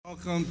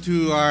Welcome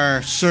to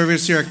our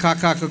service here at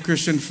Kakako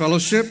Christian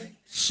Fellowship.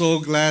 So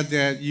glad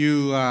that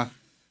you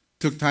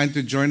took time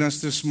to join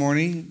us this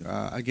morning.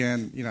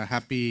 Again,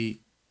 happy.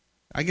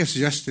 I guess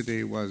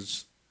yesterday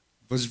was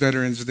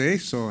Veterans Day,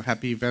 so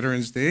happy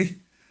Veterans Day.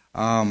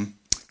 When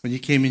you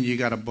came in, you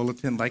got a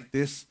bulletin like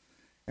this,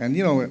 and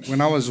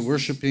when I was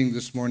worshiping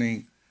this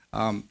morning,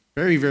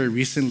 very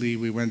recently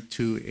we went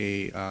to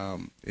a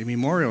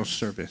memorial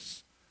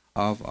service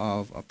of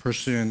a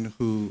person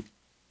who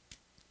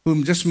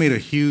just made a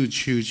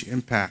huge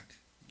impact,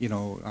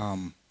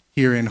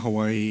 here in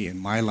Hawaii, in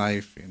my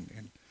life,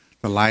 and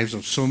the lives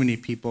of so many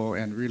people,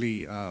 and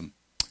really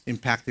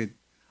impacted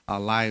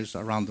lives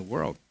around the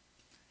world.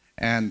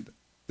 And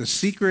the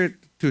secret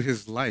to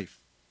his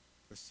life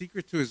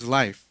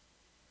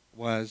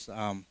was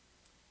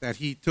that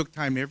he took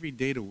time every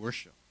day to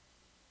worship.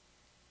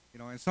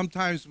 And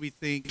sometimes we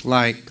think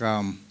like,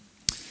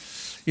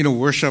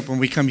 worship, when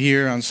we come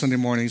here on Sunday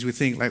mornings, we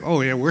think like,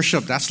 oh yeah,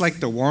 worship, that's like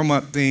the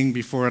warm-up thing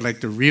before like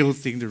the real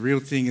thing. The real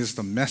thing is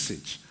the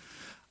message.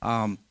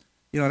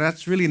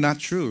 That's really not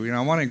true.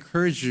 I want to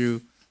encourage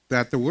you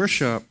that the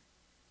worship,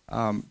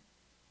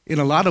 in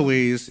a lot of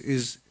ways,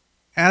 is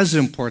as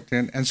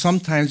important, and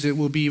sometimes it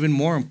will be even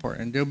more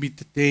important. There'll be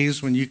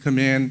days when you come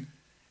in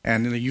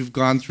and you've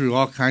gone through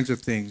all kinds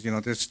of things.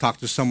 Just talked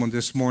to someone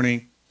this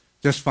morning,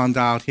 just found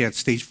out he has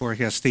stage 4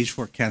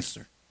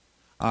 cancer.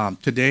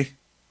 Today,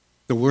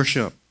 the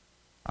worship,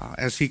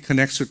 as he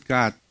connects with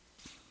God,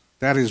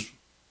 that is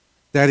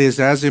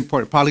as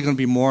important, probably going to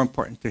be more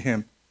important to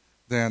him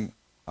than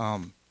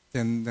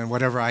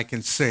whatever I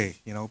can say,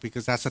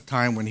 because that's a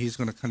time when he's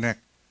going to connect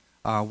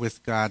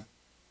with God,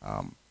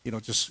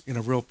 just in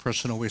a real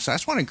personal way. So I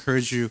just want to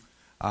encourage you,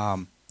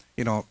 I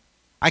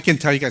can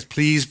tell you guys,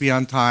 please be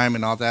on time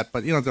and all that,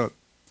 but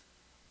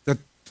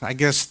I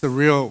guess the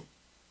real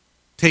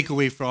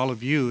takeaway for all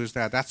of you is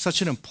that that's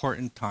such an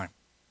important time,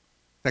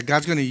 that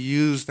God's going to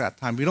use that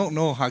time. We don't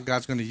know how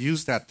God's going to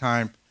use that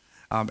time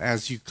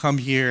as you come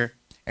here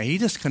and you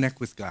just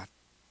connect with God.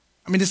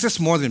 I mean, it's just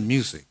more than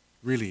music.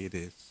 Really, it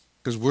is.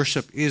 Because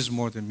worship is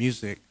more than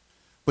music.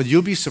 But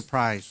you'll be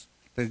surprised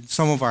that in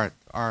some of our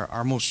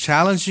most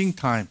challenging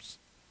times,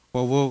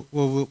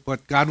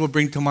 what God will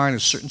bring to mind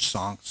is certain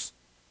songs,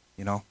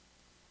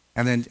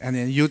 And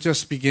then you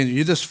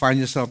just find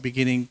yourself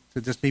beginning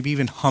to just maybe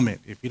even hum it.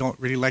 If you don't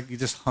really like it, you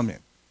just hum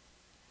it.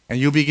 And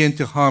you'll begin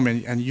to hum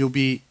and you'll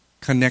be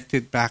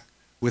connected back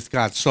with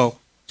God. So I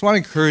just want to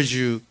encourage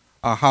you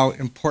how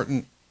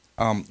important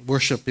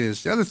worship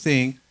is. The other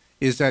thing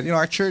is that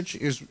our church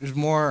is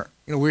more.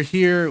 We're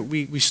here.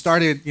 We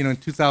started in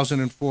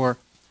 2004.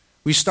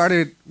 We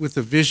started with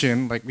a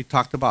vision, like we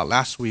talked about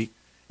last week,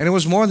 and it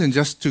was more than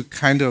just to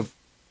kind of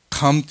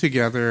come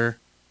together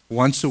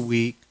once a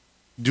week,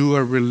 do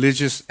a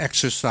religious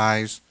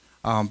exercise,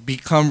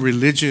 become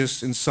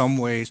religious in some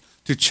ways,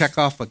 to check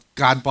off a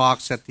God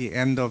box at the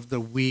end of the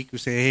week. We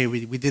say, hey,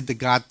 we did the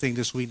God thing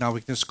this week. Now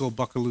we can just go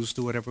bucaloos,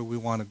 do whatever we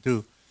want to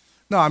do.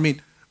 No, I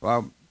mean,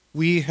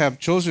 we have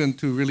chosen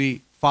to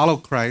really follow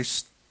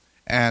Christ,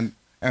 and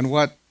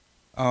what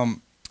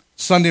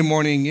Sunday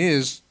morning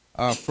is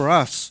for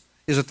us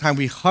is a time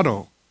we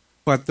huddle.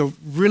 But the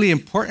really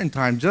important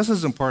time, just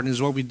as important,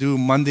 is what we do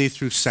Monday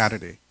through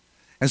Saturday.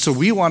 And so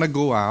we want to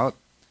go out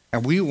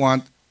and we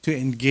want to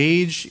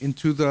engage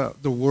into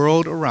the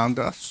world around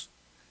us,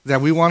 that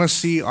we want to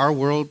see our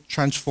world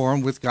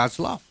transformed with God's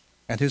love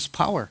and his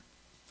power.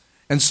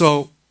 And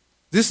so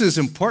this is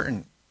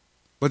important,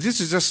 but this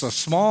is just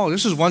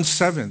this is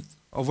 1/7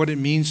 of what it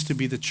means to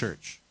be the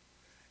church.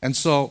 And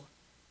so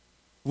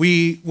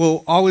we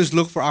will always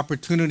look for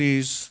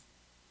opportunities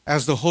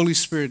as the Holy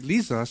Spirit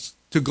leads us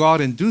to go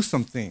out and do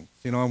some things.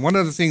 And one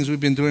of the things we've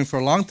been doing for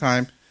a long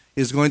time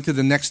is going to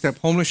the Next Step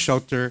Homeless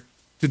Shelter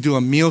to do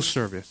a meal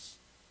service.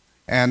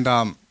 And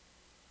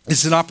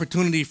it's an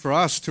opportunity for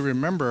us to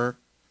remember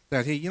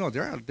that, hey,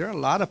 there are a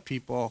lot of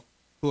people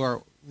who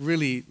are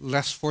really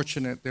less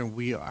fortunate than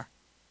we are.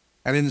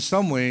 And in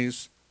some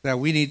ways that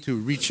we need to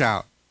reach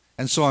out.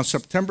 And so on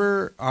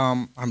September,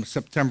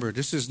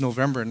 this is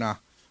November now,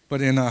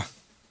 but I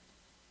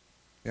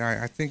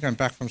think I'm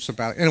back from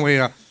sabbatical.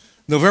 Anyway,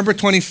 November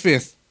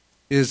 25th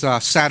is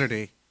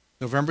Saturday,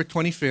 November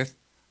 25th,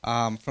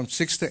 from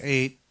 6 to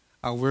 8,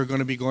 we're going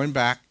to be going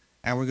back,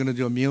 and we're going to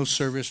do a meal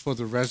service for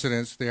the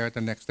residents there at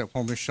the Next Step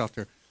Homeless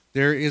Shelter.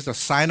 There is a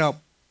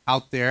sign-up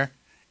out there,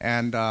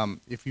 and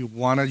if you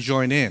want to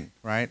join in,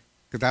 right,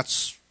 because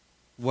that's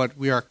what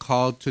we are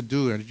called to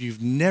do. And if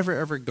you've never,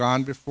 ever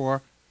gone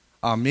before,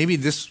 maybe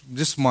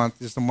this month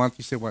is the month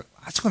you say, well,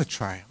 I'm just going to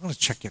try it. I'm going to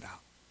check it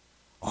out.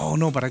 Oh,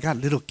 no, but I got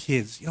little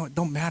kids. It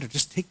don't matter.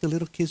 Just take the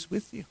little kids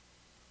with you.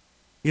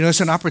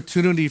 It's an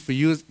opportunity for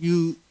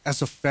you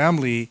as a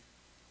family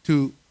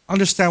to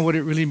understand what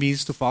it really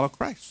means to follow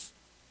Christ.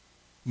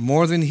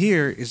 More than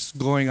here is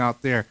going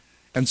out there.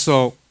 And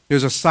so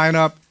there's a sign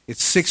up.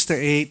 It's 6 to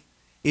 8.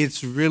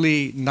 It's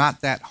really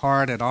not that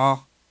hard at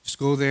all. Just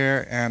go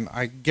there, and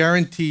I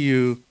guarantee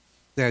you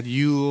that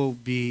you will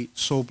be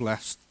so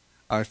blessed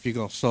if you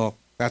go. So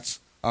that's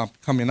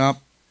coming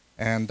up.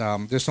 And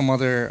there's some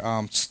other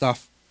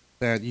stuff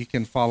that you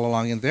can follow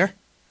along in there,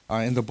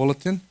 in the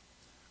bulletin.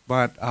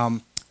 But,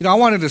 I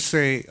wanted to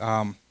say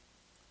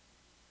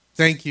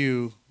thank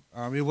you.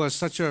 It was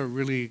such a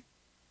really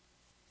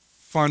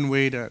fun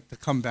way to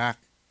come back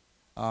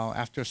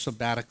after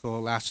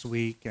sabbatical last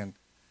week. And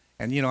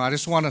I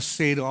just want to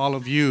say to all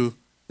of you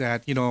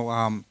that,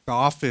 the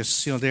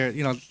office, there,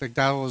 like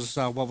that was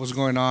what was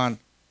going on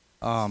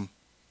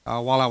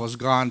while I was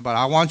gone. But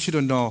I want you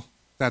to know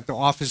that the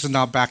office is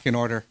now back in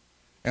order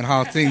and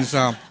how things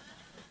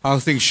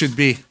should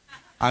be.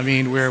 I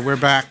mean, we're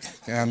back,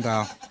 and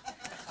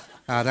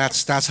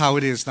that's how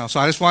it is now. So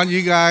I just want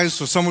you guys,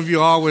 so some of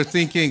you all were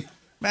thinking,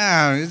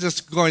 man,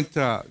 it's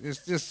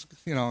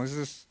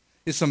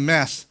a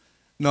mess.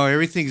 No,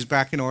 everything's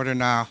back in order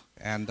now,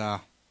 and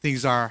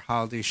things are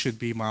how they should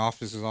be. My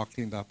office is all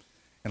cleaned up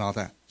and all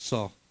that.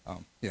 So,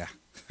 yeah.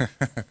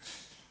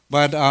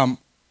 But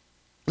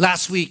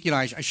last week,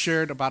 I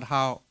shared about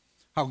how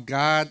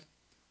God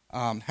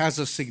has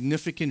a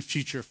significant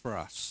future for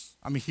us.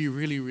 I mean, He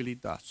really, really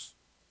does.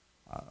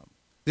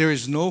 There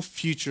is no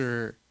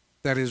future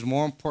that is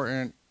more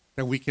important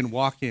that we can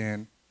walk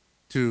in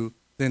to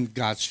than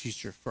God's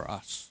future for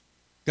us.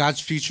 God's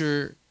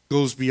future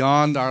goes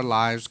beyond our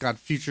lives. God's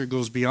future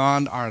goes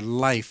beyond our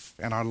life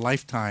and our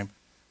lifetime,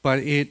 but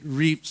it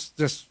reaps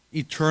this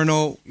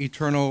eternal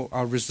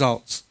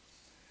results.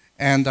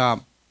 And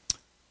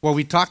what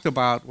we talked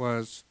about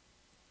was,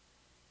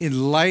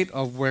 in light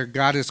of where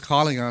God is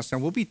calling us,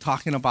 and we'll be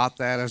talking about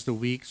that as the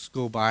weeks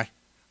go by,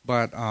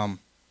 but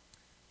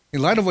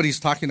in light of what He's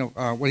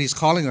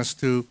calling us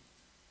to,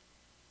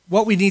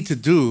 what we need to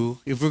do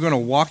if we're going to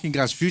walk in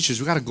God's future is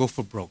we got to go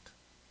for broke.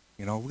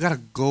 We got to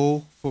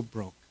go for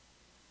broke.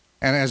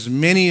 And as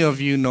many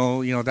of you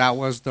know, that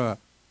was the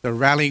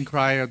rallying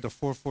cry of the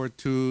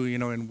 442,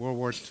 in World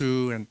War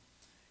II,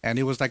 and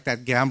it was like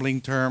that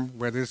gambling term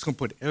where they're just going to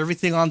put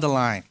everything on the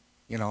line.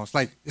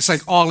 It's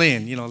like all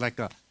in, like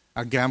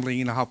a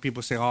gambling, how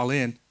people say all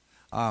in.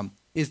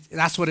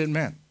 That's what it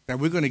meant, that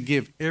we're going to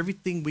give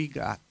everything we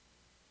got.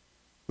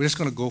 We're just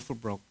going to go for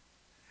broke.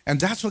 And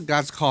that's what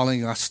God's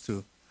calling us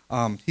to.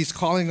 He's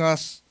calling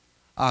us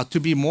to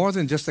be more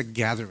than just a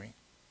gathering.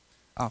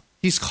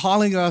 He's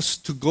calling us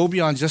to go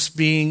beyond just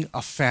being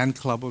a fan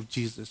club of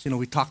Jesus.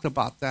 We talked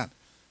about that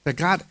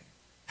God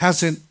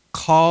hasn't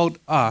called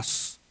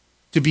us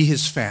to be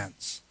His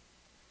fans.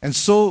 And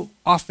so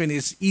often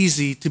it's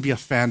easy to be a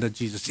fan of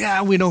Jesus.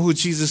 Yeah, we know who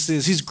Jesus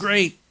is. He's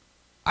great.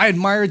 I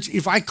admire,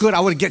 if I could, I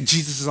would get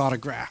Jesus'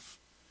 autograph.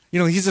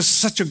 He's just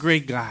such a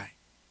great guy.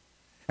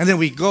 And then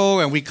we go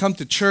and we come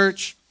to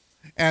church,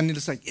 and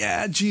it's like,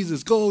 yeah,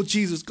 Jesus, go.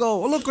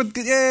 Oh, look what,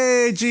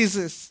 yay,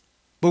 Jesus.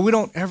 But we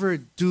don't ever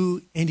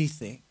do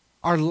anything.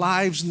 Our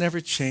lives never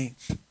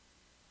change.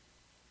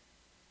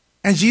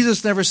 And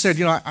Jesus never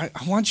said, I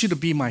want you to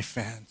be my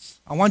fans.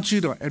 I want you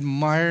to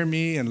admire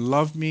me and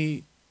love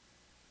me.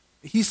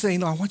 He's saying,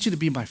 no, I want you to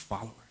be my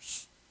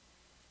followers.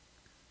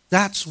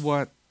 That's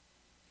what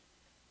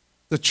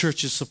the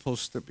church is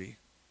supposed to be.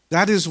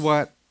 That is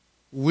what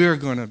we're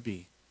going to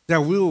be.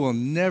 That we will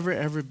never,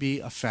 ever be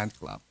a fan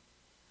club.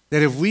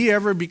 That if we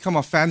ever become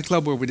a fan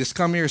club where we just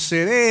come here and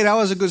say, hey, that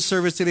was a good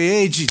service today.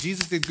 Hey,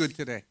 Jesus did good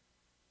today.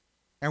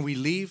 And we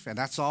leave, and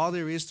that's all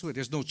there is to it.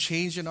 There's no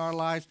change in our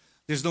lives.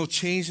 There's no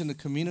change in the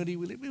community.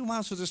 We might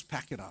as well just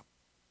pack it up.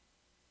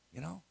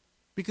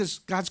 Because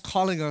God's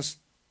calling us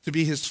to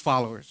be His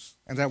followers,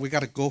 and that we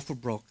got to go for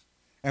broke.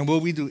 And will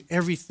we do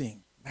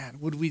everything? Man,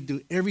 would we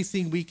do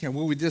everything we can?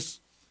 Will we just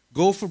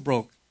go for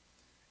broke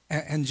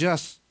and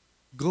just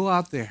go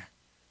out there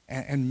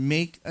and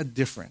make a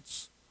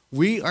difference?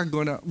 We are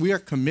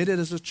committed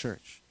as a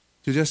church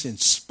to just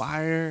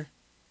inspire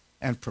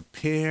and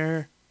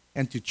prepare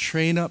and to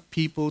train up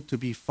people to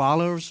be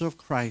followers of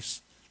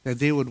Christ, that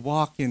they would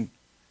walk in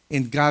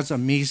God's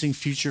amazing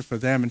future for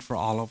them and for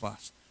all of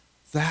us.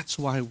 That's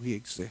why we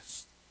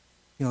exist.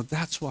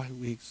 That's why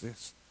we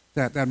exist.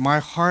 That my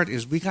heart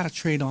is, we got to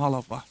train all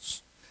of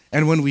us.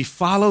 And when we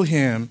follow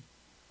Him,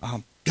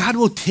 God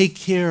will take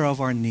care of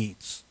our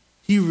needs.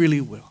 He really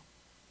will.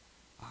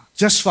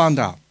 Just found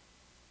out.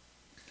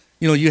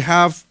 You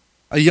have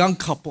a young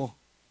couple,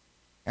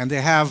 and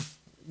they have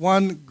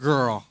one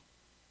girl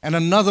and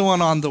another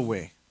one on the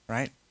way,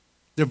 right?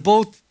 They're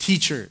both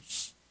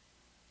teachers.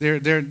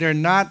 They're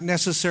not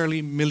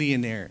necessarily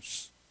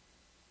millionaires.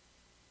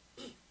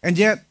 And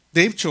yet,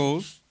 they've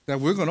chose that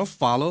we're going to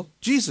follow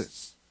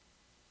Jesus.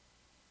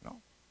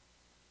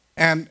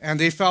 And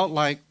they felt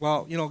like,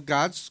 well,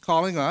 God's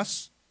calling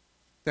us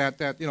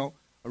that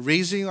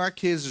raising our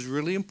kids is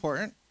really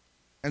important.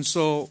 And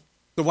so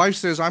the wife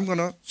says, I'm going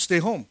to stay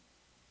home.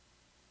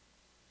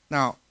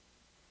 Now,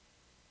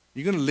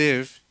 you're going to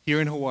live here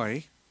in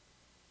Hawaii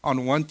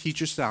on one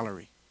teacher's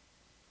salary.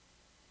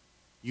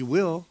 You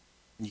will,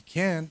 and you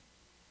can,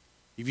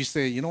 if you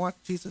say, you know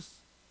what, Jesus?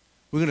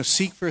 We're going to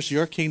seek first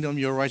your kingdom,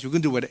 your rights. We're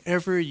going to do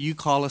whatever you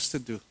call us to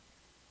do.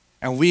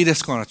 And we're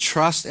just going to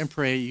trust and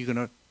pray you're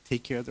going to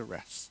take care of the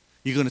rest.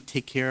 You're going to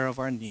take care of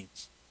our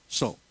needs.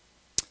 So,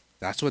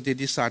 that's what they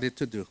decided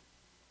to do.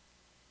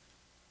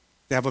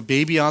 They have a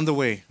baby on the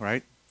way,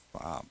 right?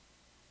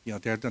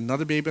 There's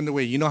another baby on the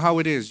way. You know how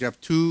it is. You have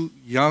two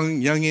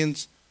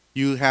youngins.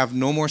 You have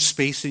no more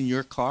space in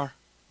your car,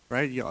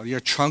 right? Your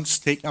trunks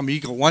take. I mean,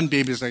 you got one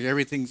baby. It's like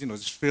everything's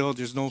just filled.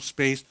 There's no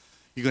space.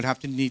 You're gonna have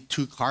to need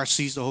 2 car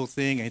seats, the whole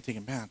thing. And you're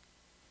thinking, man.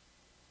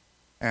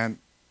 And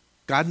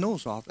God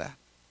knows all that.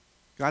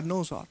 God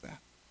knows all that.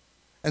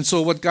 And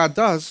so what God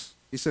does,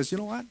 He says, you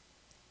know what?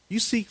 You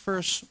seek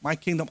first my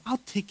kingdom. I'll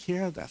take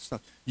care of that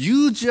stuff.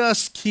 You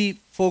just keep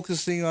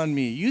focusing on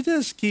me. You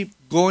just keep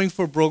going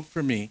for broke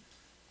for me.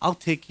 I'll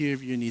take care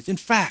of your needs. In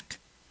fact,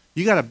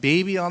 you got a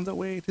baby on the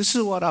way. This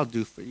is what I'll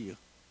do for you.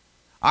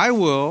 I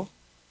will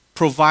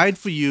provide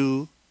for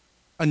you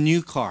a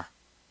new car.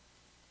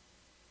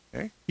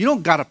 Okay? You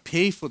don't got to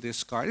pay for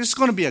this car. It's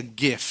going to be a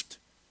gift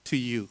to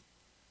you.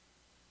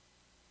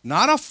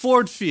 Not a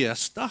Ford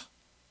Fiesta.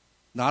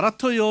 Not a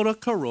Toyota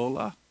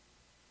Corolla.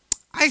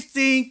 I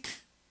think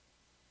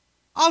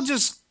I'll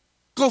just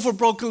go for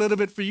broke a little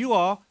bit for you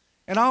all,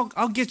 and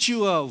I'll get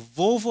you a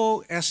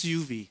Volvo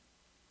SUV.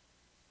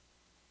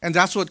 And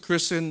that's what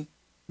Chris and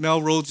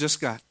Mel Rhodes just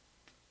got.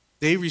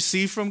 They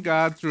received from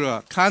God through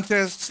a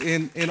contest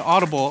in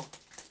Audible,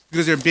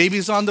 because their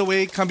baby's on the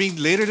way, coming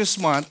later this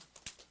month.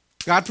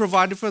 God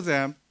provided for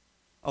them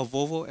a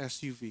Volvo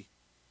SUV.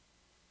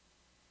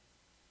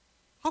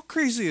 How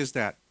crazy is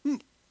that?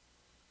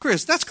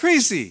 Chris, that's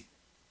crazy,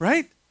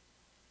 right?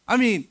 I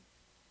mean,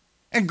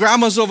 and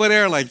grandma's over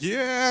there like,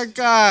 yeah,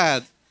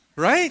 God,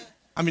 right?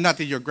 I mean, not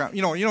that your grandma,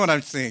 you know what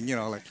I'm saying,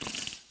 like,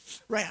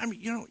 right? I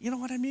mean, you know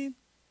what I mean?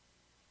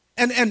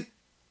 And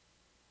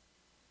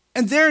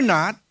they're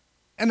not,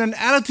 and an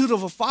attitude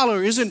of a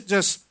follower isn't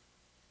just,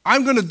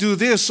 I'm going to do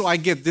this so I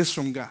get this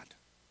from God.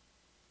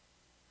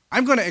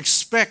 I'm going to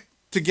expect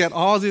to get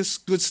all this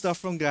good stuff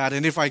from God,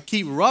 and if I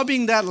keep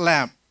rubbing that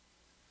lamp,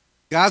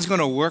 God's going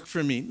to work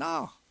for me.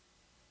 No.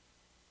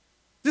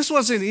 This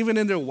wasn't even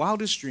in their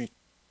wildest dream.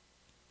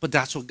 But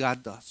that's what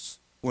God does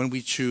when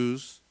we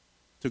choose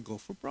to go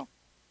for broke.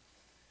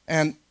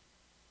 And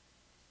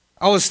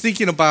I was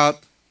thinking about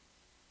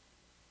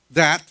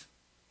that,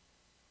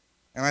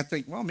 and I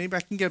think, well, maybe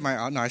I can get no,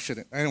 I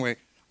shouldn't. Anyway,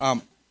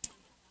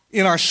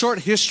 in our short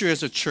history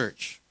as a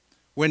church,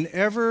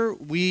 whenever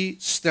we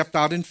stepped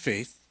out in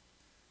faith,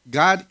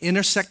 God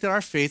intersected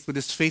our faith with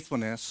His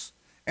faithfulness,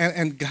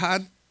 and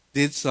God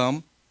did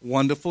some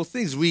wonderful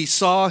things. We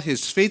saw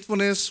His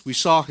faithfulness, we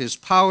saw His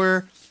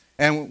power,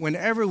 and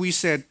whenever we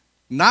said,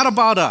 not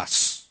about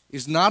us,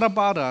 it's not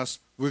about us,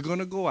 we're going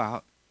to go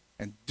out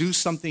and do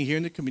something here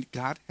in the community,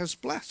 God has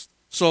blessed.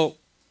 So,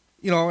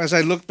 as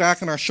I look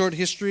back in our short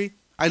history,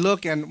 I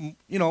look and,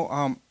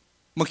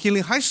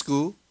 McKinley High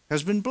School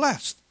has been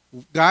blessed.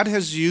 God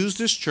has used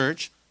this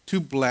church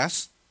to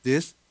bless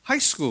this high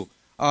school.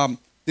 From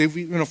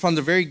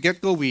the very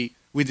get-go, we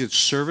did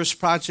service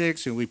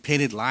projects, and we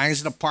painted lines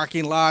in the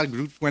parking lot.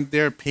 Groups went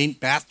there, paint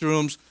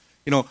bathrooms.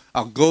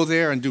 I'll go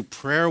there and do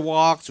prayer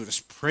walks. We'll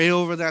just pray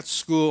over that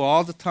school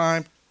all the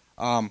time.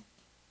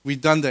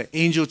 We've done the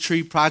Angel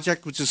Tree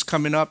Project, which is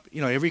coming up.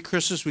 Every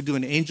Christmas we do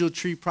an Angel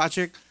Tree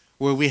Project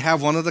where we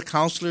have one of the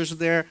counselors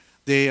there.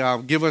 They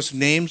give us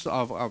names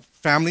of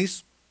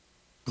families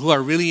who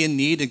are really in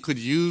need and could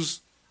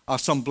use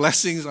some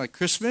blessings like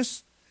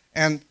Christmas.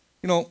 And,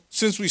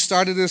 since we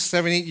started this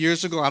 7-8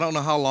 years ago, I don't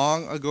know how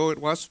long ago it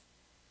was,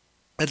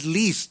 at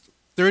least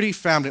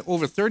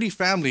over 30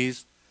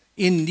 families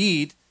in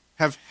need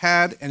have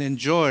had and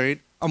enjoyed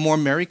a more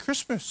Merry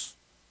Christmas.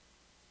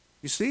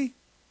 You see?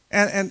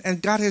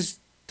 And God has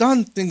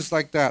done things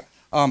like that.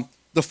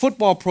 The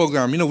football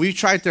program, we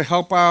tried to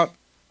help out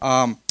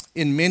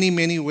in many,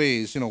 many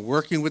ways,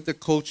 working with the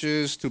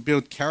coaches to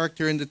build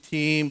character in the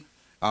team.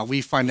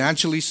 We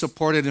financially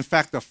supported. In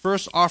fact, the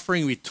first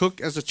offering we took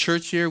as a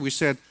church here, we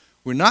said,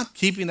 we're not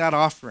keeping that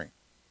offering.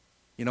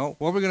 What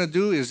we're going to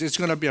do is it's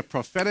going to be a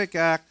prophetic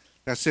act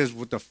that says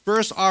with the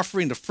first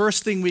offering, the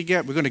first thing we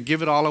get, we're going to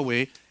give it all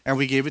away. And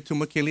we gave it to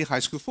McKinley High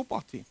School football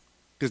team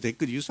because they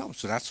could use help.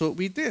 So that's what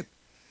we did.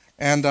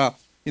 And,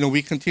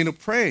 we continue to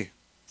pray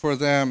for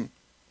them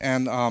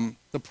and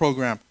the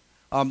program.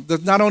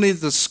 Not only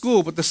the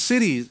school, but the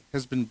city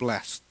has been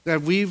blessed.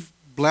 That we've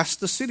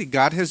blessed the city.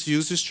 God has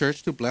used His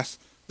church to bless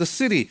the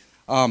city.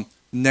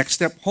 Next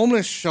Step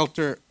Homeless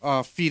Shelter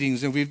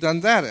feedings, and we've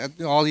done that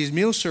at all these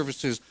meal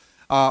services.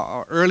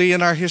 Early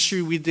in our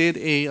history, we did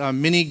a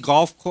mini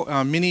golf,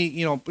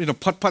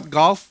 putt-putt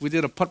golf. We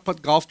did a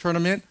putt-putt golf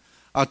tournament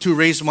to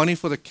raise money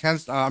for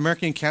the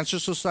American Cancer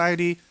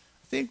Society.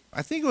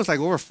 I think it was like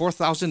over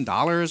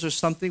 $4,000 or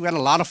something. We had a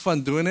lot of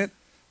fun doing it,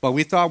 but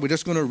we thought we're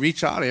just going to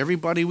reach out to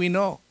everybody we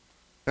know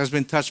that's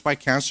been touched by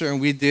cancer,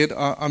 and we did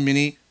a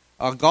mini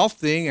golf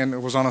thing, and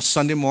it was on a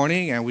Sunday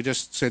morning, and we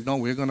just said, no,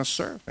 we're going to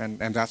serve, and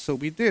that's what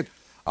we did.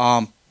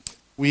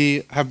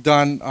 We have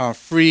done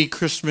free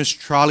Christmas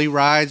trolley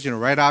rides,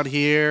 right out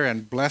here,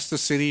 and bless the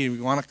city. If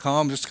you want to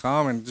come, just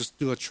come and just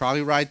do a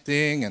trolley ride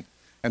thing.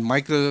 And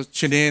Michael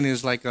Chinin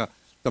is like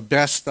the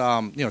best,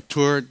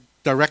 tour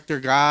director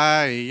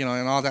guy,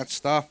 and all that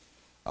stuff.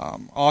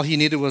 All he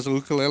needed was a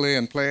ukulele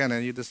and play, and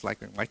then you just like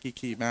Mikey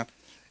Key, man.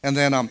 And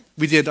then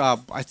we did,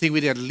 I think we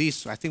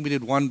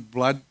did one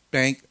blood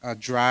Bank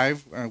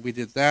Drive. We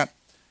did that.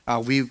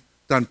 We've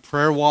done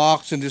prayer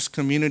walks in this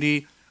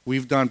community.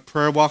 We've done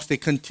prayer walks. They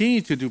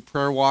continue to do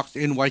prayer walks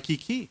in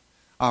Waikiki.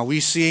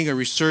 We're seeing a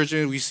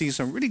resurgence. We see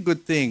some really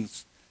good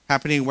things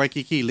happening in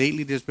Waikiki.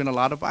 Lately, there's been a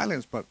lot of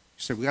violence, but we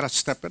said we got to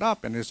step it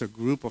up. And there's a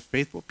group of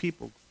faithful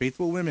people,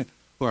 faithful women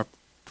who are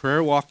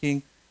prayer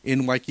walking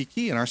in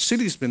Waikiki. And our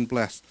city's been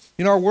blessed.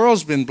 Our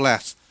world's been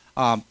blessed.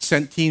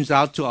 Sent teams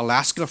out to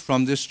Alaska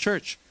from this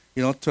church,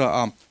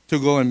 to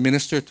go and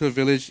minister to a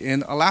village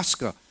in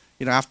Alaska.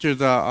 After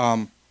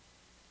the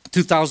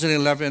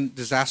 2011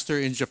 disaster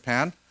in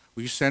Japan,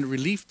 we sent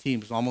relief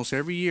teams almost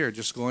every year,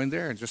 just going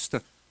there just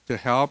to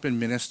help and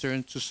minister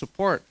and to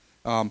support.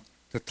 To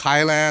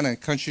Thailand and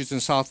countries in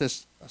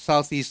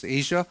Southeast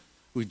Asia,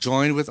 we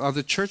joined with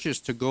other churches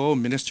to go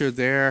minister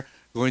there,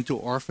 going to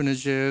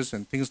orphanages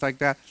and things like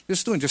that.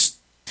 Just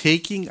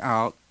taking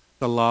out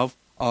the love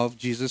of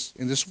Jesus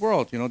in this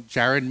world.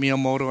 Jared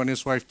Miyamoto and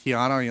his wife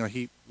Tiana,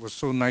 he was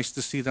so nice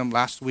to see them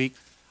last week.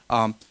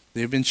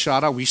 They've been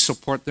shot out. We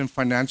support them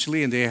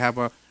financially, and they have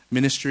a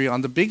ministry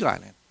on the Big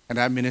Island. And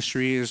that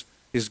ministry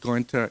is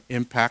going to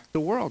impact the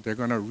world. They're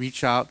going to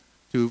reach out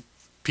to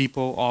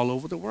people all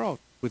over the world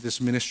with this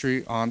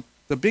ministry on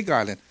the Big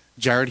Island.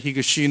 Jared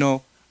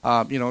Higashino,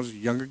 is a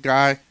younger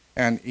guy,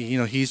 and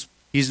he's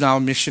now a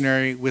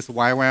missionary with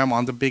YWAM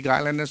on the Big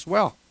Island as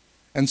well.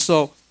 And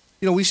so,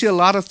 we see a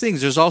lot of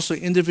things. There's also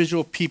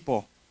individual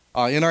people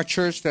in our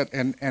church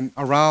and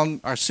around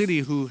our city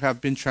who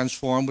have been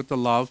transformed with the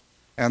love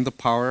and the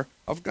power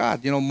of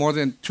God. More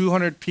than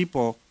 200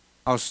 people.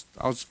 I was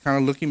kind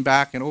of looking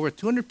back, and over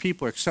 200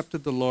 people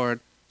accepted the Lord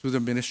through the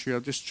ministry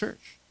of this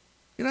church.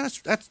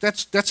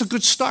 That's a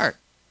good start.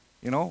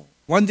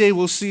 One day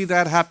we'll see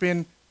that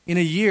happen in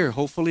a year,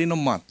 hopefully in a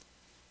month.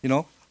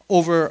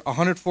 Over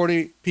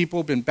 140 people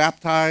have been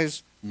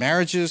baptized.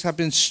 Marriages have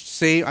been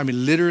saved.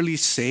 Literally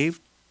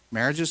saved.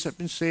 Marriages have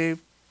been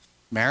saved.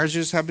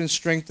 Marriages have been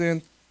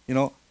strengthened.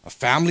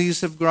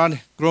 Families have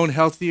grown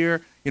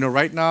healthier.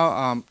 Right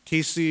now,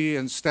 Casey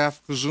and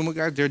Steph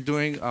Kuzuma, they're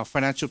doing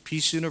Financial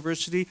Peace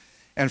University,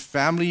 and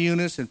family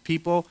units and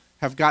people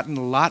have gotten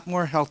a lot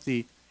more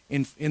healthy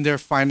in their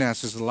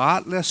finances, a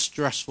lot less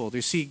stressful.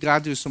 They see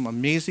God do some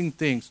amazing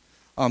things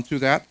through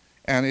that,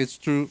 and it's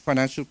through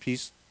Financial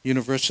Peace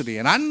University.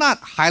 And I'm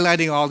not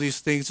highlighting all these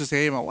things to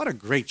say, hey, man, what a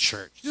great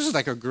church. This is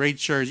like a great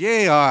church.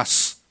 Yay,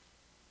 us.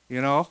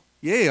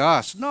 Yay,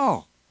 us.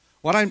 No.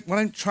 What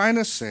I'm trying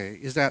to say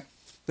is that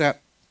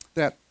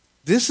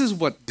this is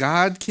what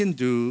God can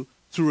do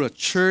through a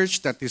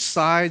church that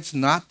decides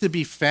not to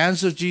be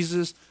fans of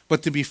Jesus,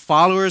 but to be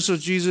followers of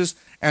Jesus,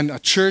 and a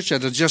church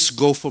that will just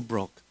go for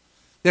broke.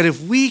 That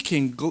if we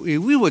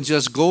would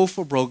just go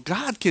for broke,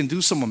 God can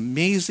do some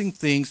amazing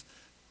things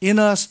in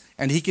us,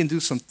 and He can do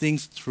some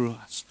things through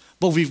us.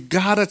 But we've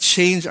got to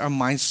change our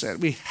mindset.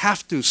 We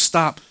have to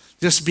stop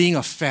just being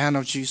a fan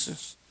of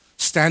Jesus,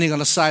 standing on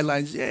the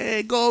sidelines,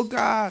 yay, go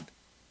God,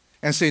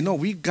 and say, no,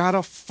 we've got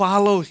to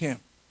follow Him.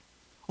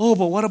 Oh,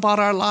 but what about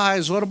our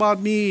lives? What about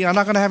me? I'm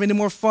not going to have any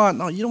more fun.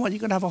 No, you know what? You're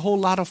going to have a whole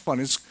lot of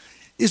fun.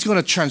 It's going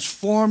to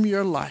transform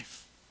your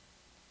life.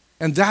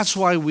 And that's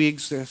why we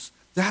exist.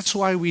 That's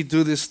why we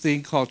do this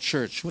thing called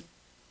church.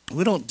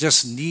 We don't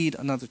just need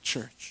another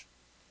church.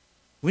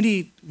 We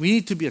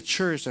need to be a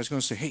church that's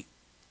going to say, hey,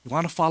 you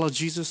want to follow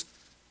Jesus?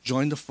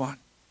 Join the fun.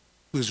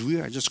 Because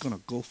we are just going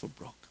to go for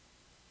broke.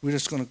 We're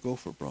just going to go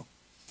for broke.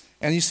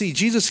 And you see,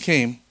 Jesus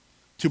came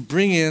to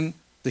bring in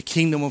the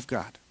kingdom of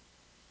God.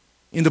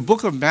 In the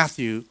book of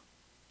Matthew,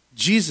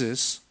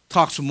 Jesus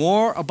talks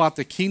more about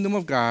the kingdom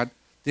of God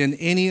than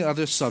any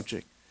other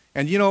subject.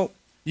 And you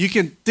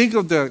can think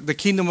of the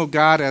kingdom of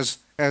God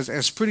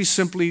as pretty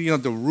simply,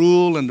 the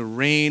rule and the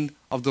reign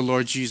of the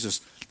Lord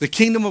Jesus. The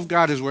kingdom of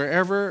God is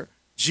wherever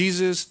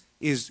Jesus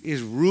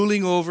is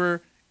ruling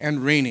over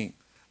and reigning.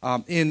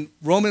 In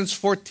Romans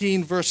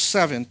 14, verse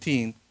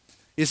 17,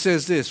 it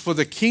says this, for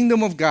the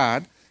kingdom of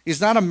God is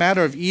not a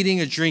matter of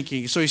eating or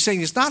drinking. So he's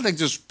saying it's not like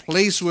this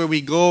place where we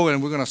go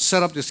and we're going to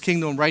set up this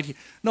kingdom right here.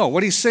 No,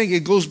 what he's saying,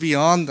 it goes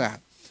beyond that.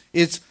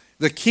 It's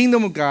the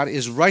kingdom of God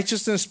is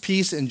righteousness,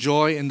 peace, and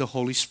joy in the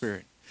Holy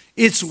Spirit.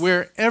 It's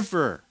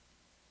wherever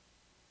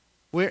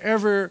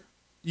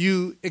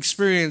you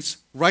experience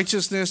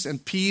righteousness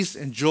and peace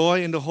and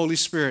joy in the Holy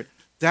Spirit,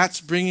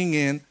 that's bringing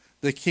in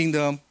the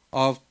kingdom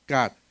of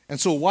God. And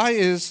so why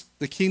is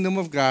the kingdom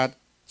of God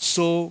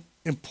so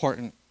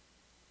important?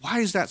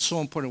 Why is that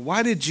so important?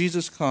 Why did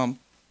Jesus come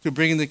to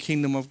bring in the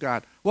kingdom of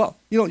God? Well,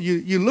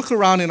 you look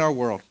around in our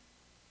world.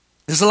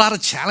 There's a lot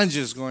of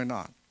challenges going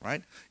on,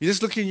 right? You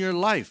just look in your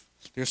life.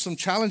 There's some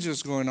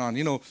challenges going on.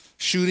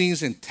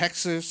 Shootings in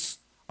Texas,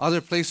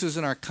 other places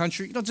in our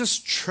country.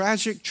 Just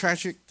tragic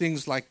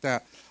things like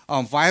that.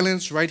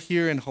 Violence right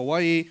here in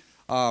Hawaii.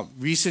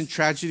 Recent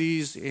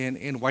tragedies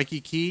in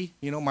Waikiki.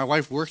 My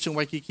wife works in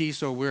Waikiki,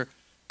 so we're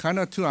kind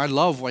of too. I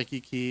love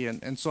Waikiki,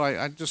 and so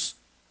I just.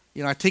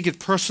 I take it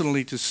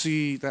personally to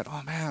see that,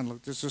 oh man,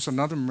 look, there's just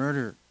another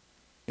murder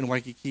in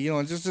Waikiki.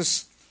 And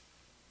there's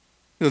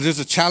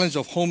a challenge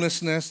of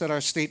homelessness that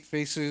our state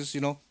faces.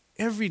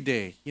 every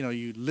day,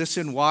 you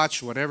listen,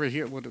 watch, whatever,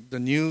 hear what the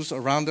news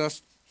around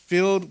us,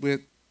 filled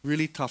with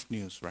really tough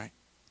news, right?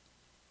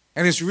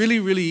 And it's really,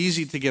 really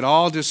easy to get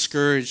all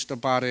discouraged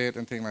about it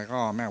and think like,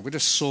 oh man, we're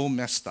just so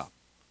messed up.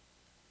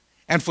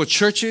 And for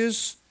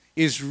churches,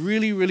 it's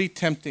really, really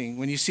tempting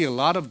when you see a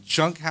lot of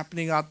junk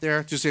happening out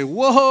there to say,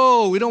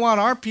 whoa, we don't want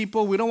our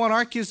people, we don't want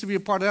our kids to be a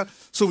part of that.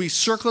 So we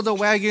circle the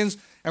wagons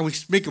and we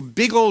make a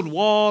big old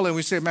wall and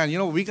we say,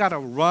 man, we got to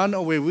run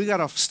away. We got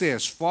to stay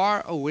as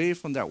far away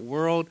from that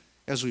world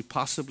as we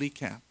possibly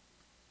can.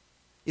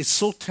 It's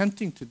so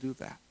tempting to do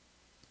that.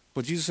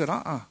 But Jesus said,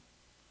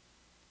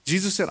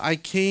 Jesus said, I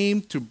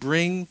came to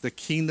bring the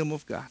kingdom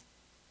of God.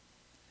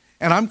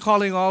 And I'm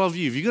calling all of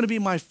you. If you're going to be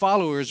my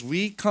followers,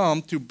 we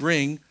come to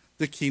bring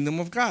the kingdom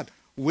of God.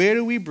 Where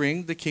do we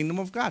bring the kingdom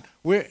of God?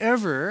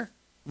 Wherever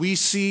we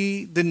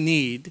see the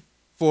need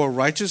for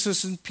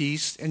righteousness and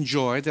peace and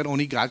joy that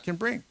only God can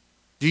bring.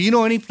 Do you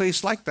know any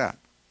place like that?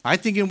 I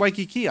think in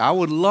Waikiki, I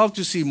would love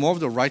to see more of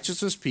the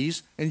righteousness,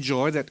 peace, and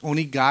joy that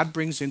only God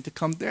brings in to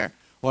come there.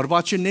 What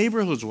about your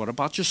neighborhoods? What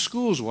about your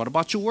schools? What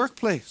about your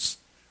workplace?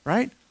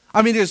 Right?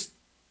 I mean,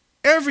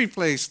 every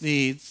place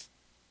needs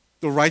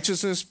the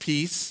righteousness,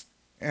 peace,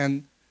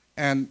 and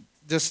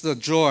just the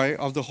joy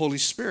of the Holy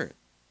Spirit.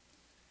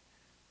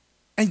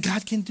 And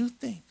God can do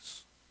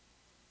things.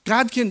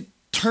 God can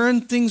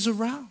turn things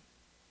around.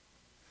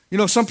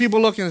 Some people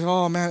look and say,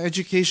 oh man,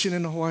 education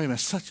in Hawaii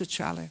is such a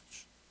challenge.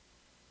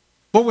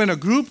 But when a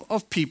group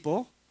of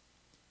people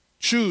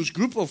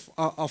group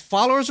of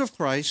followers of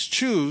Christ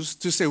choose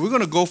to say, we're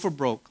going to go for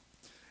broke.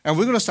 And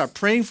we're going to start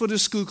praying for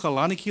this school called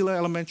Lanakila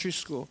Elementary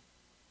School.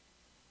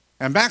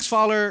 And Max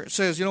Fowler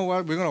says, you know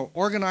what, we're going to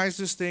organize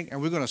this thing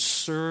and we're going to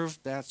serve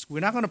that school.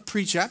 We're not going to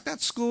preach at that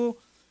school.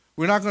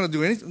 We're not going to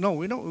do anything. No,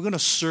 we're going to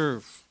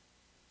serve.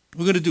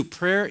 We're going to do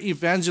prayer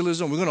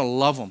evangelism. We're going to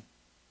love them.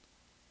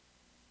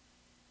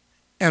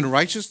 And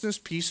righteousness,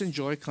 peace, and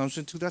joy comes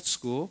into that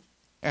school.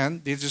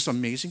 And there's this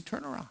amazing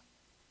turnaround.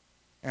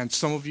 And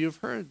some of you have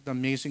heard the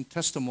amazing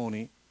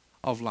testimony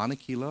of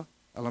Lanakila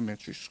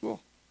Elementary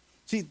School.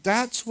 See,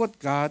 that's what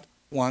God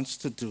wants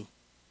to do.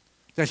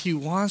 That He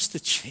wants to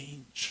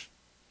change.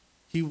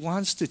 He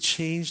wants to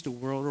change the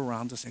world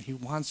around us, and He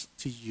wants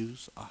to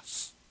use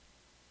us.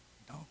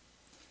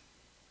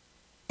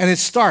 And it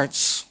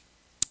starts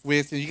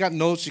with, and you got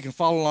notes, you can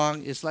follow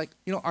along, it's like,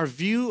 our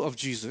view of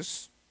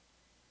Jesus,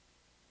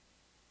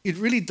 it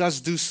really does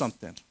do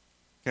something.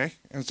 Okay?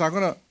 And so I'm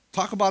going to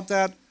talk about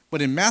that,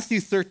 but in Matthew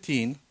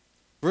 13,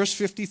 verse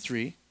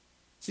 53,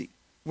 see,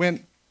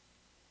 when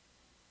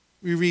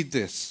we read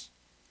this,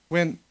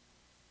 when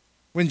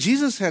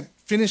Jesus had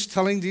finished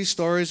telling these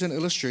stories and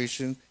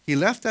illustrations, he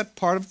left that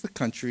part of the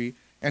country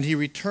and he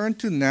returned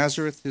to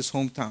Nazareth, his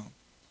hometown.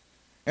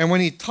 And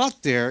when he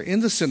taught there in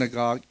the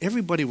synagogue,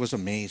 everybody was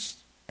amazed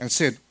and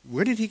said,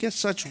 where did he get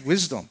such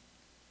wisdom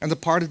and the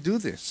power to do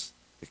this?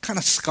 They kind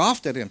of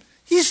scoffed at him.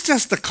 He's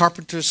just the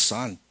carpenter's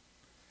son.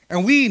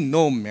 And we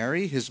know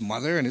Mary, his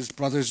mother, and his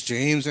brothers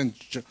James and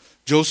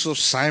Joseph,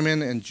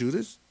 Simon, and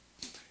Judas.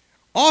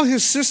 All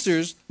his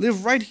sisters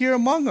live right here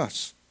among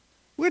us.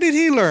 Where did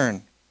he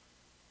learn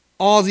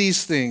all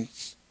these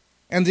things?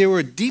 And they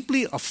were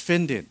deeply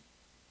offended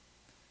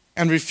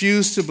and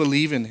refused to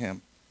believe in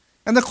him.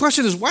 And the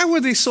question is, why were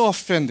they so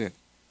offended?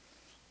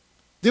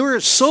 They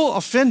were so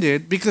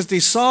offended because they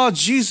saw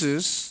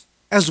Jesus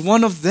as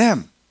one of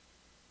them.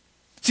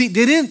 See,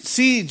 they didn't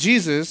see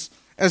Jesus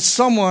as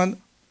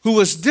someone who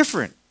was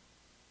different.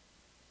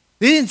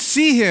 They didn't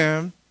see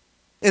him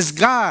as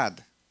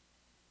God.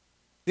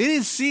 They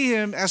didn't see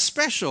him as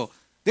special.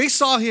 They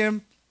saw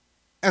him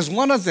as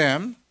one of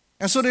them,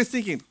 and so they're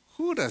thinking,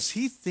 who does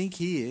he think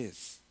he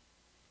is?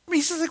 I mean,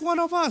 he's just like one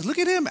of us. Look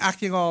at him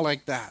acting all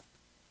like that.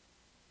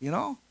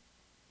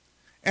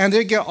 And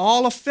they get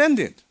all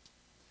offended.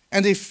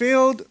 And they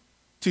failed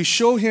to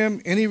show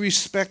him any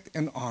respect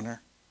and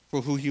honor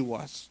for who he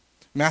was.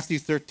 Matthew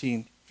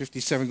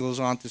 13:57 goes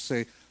on to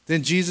say,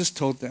 then Jesus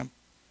told them,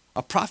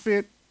 a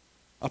prophet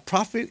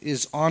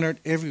is honored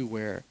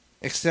everywhere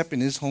except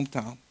in his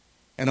hometown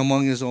and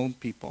among his own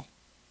people.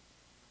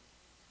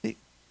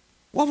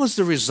 What was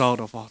the result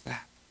of all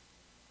that?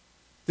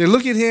 They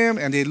look at him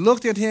and they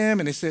looked at him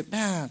and they said,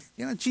 man,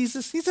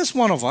 Jesus, he's just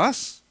one of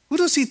us. Who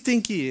does he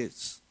think he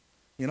is?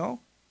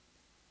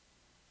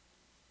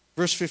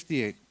 Verse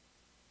 58.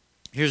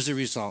 Here's the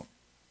result.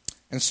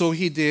 And so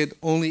he did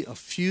only a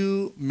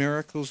few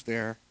miracles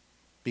there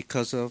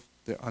because of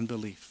their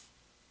unbelief.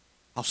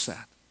 How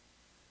sad.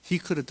 He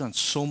could have done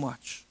so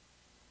much,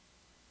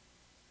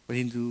 but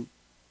he didn't do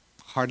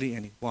hardly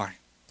any. Why?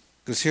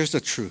 Because here's the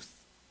truth.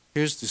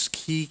 Here's this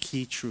key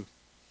truth.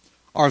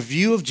 Our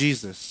view of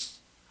Jesus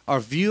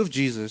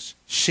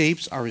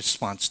shapes our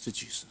response to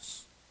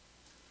Jesus.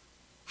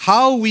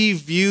 How we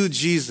view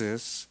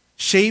Jesus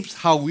shapes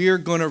how we're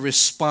going to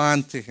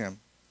respond to him.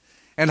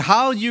 And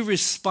how you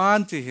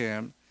respond to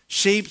him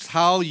shapes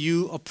how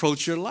you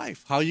approach your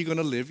life, how you're going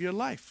to live your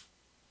life.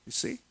 You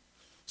see?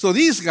 So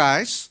these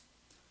guys,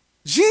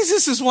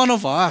 Jesus is one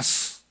of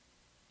us.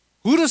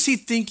 Who does he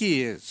think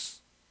he is?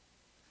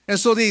 And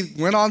so they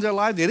went on their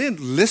life. They didn't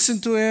listen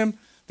to him.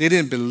 They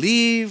didn't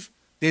believe.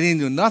 They didn't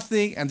do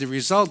nothing. And the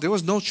result, there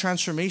was no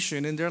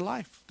transformation in their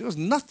life. There was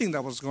nothing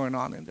that was going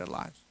on in their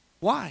lives.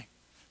 Why?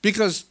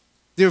 Because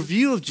their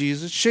view of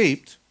Jesus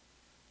shaped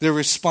their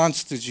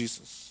response to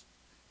Jesus.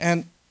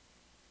 And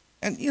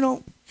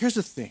here's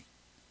the thing.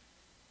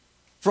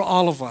 For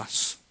all of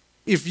us,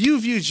 if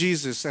you view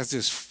Jesus as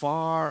this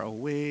far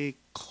away,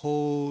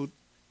 cold,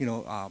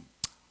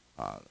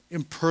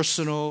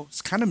 impersonal,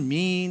 it's kind of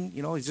mean,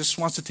 he just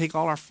wants to take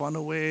all our fun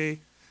away.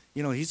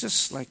 He's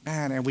just like,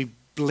 man, and we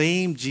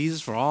blame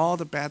Jesus for all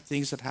the bad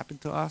things that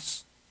happened to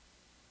us.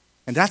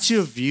 And that's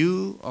your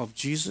view of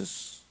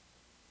Jesus.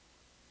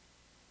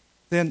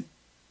 Then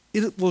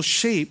it will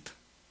shape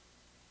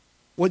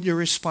what your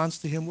response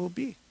to him will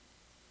be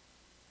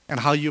and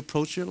how you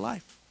approach your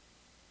life.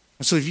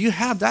 And so if you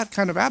have that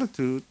kind of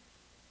attitude,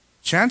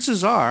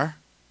 chances are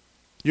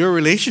your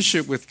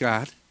relationship with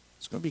God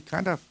is going to be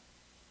kind of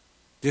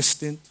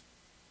distant,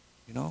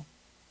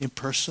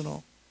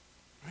 impersonal,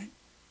 right?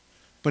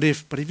 But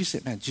if you say,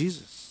 man,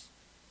 Jesus,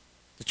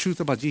 the truth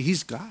about Jesus,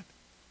 he's God.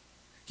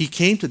 He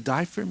came to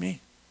die for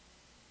me.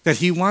 That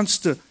he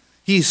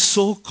is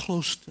so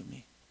close to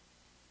me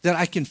that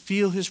I can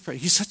feel his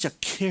presence. He's such a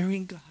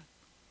caring God.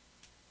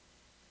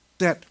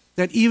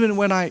 That even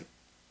when I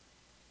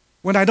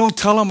don't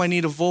tell him I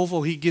need a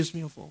Volvo, he gives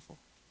me a Volvo.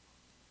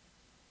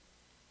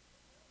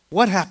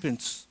 What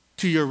happens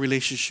to your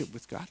relationship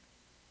with God?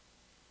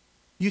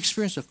 You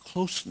experience a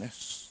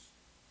closeness.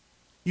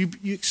 You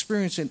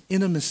experience an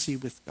intimacy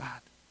with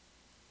God.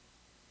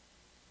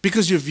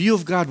 Because your view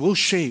of God will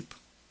shape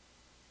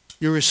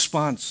your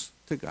response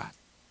to God.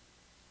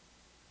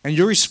 And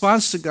your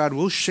response to God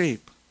will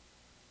shape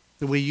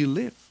the way you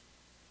live.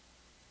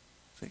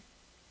 See?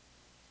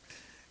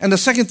 And the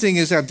second thing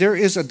is that there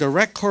is a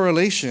direct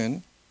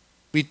correlation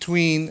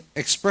between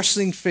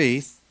expressing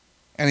faith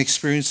and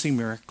experiencing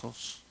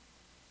miracles.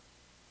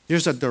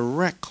 There's a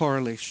direct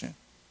correlation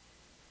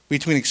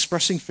between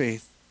expressing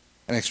faith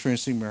and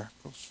experiencing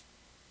miracles.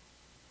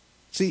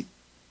 See,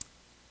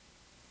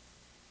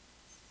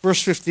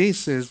 verse 58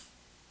 says,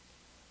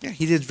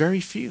 he did very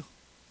few.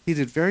 He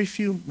did very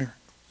few miracles.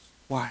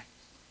 Why?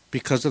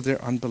 Because of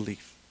their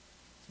unbelief.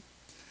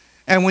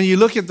 And when you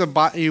look at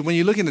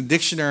the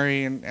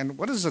dictionary, and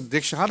what is a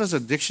dictionary? How does a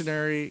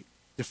dictionary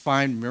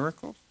define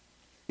miracles?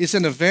 It's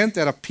an event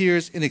that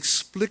appears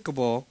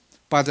inexplicable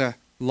by the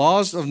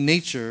laws of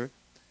nature,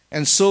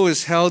 and so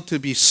is held to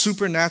be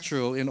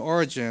supernatural in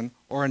origin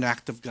or an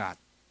act of God.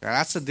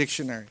 That's a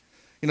dictionary.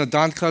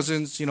 Don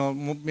Cousins,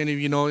 many of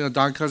you know,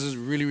 Don Cousins is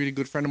a really, really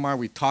good friend of mine.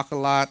 We talk a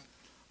lot.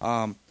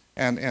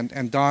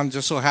 And Don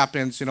just so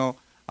happens,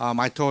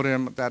 I told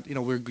him that,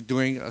 we're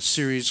doing a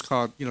series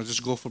called,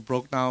 just Go for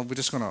Broke now. We're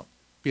just going to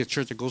be a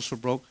church that goes for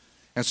broke.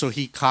 And so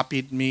he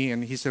copied me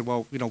and he said,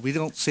 well, we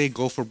don't say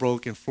go for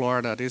broke in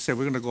Florida. They said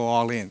we're going to go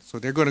all in. So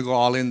they're going to go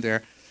all in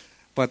there.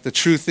 But the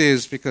truth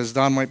is, because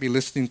Don might be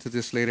listening to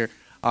this later,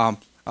 a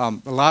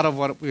lot of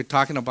what we're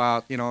talking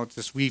about,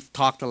 just we've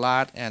talked a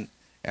lot and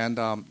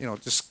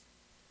just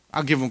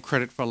I'll give him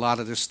credit for a lot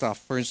of this stuff.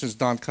 For instance,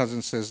 Don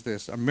Cousins says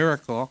this, a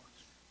miracle,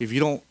 if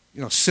you don't,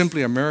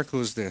 simply a miracle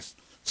is this,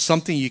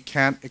 something you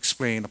can't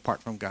explain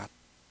apart from God.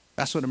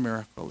 That's what a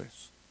miracle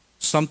is.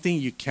 Something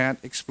you can't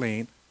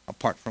explain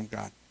apart from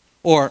God.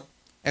 Or,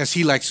 as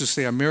he likes to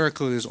say, a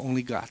miracle is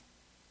only God.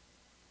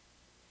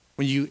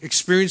 When you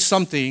experience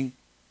something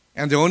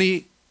and the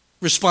only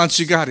response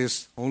you got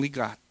is only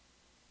God,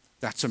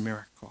 that's a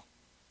miracle.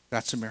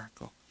 That's a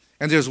miracle.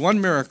 And there's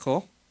one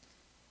miracle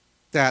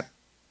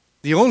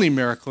the only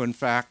miracle, in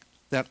fact,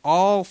 that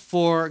all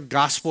four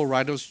gospel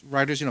writers,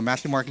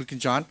 Matthew, Mark, Luke,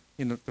 and John,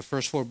 the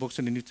first four books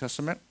in the New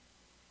Testament,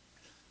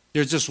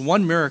 there's just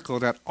one miracle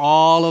that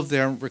all of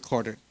them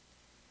recorded.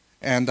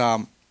 And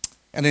then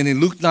in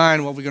Luke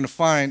 9, what we're going to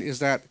find is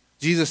that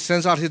Jesus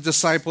sends out his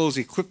disciples,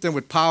 equip them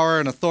with power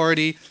and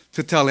authority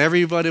to tell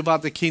everybody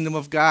about the kingdom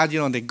of God.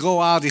 And they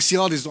go out, they see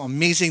all these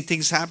amazing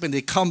things happen.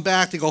 They come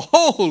back, they go,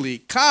 holy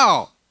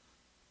cow.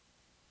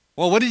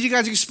 Well, what did you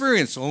guys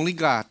experience? Only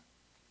God.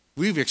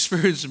 We've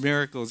experienced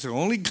miracles.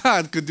 Only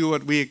God could do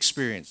what we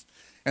experienced.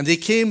 And they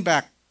came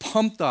back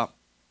pumped up.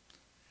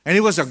 And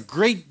it was a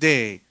great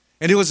day.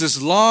 And it was this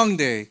long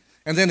day.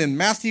 And then in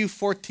Matthew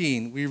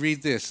 14, we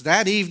read this.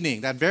 That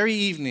very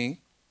evening,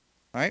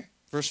 right?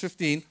 Verse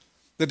 15,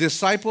 the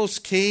disciples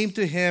came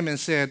to him and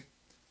said,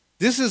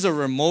 this is a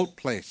remote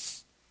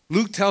place.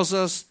 Luke tells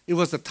us it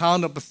was the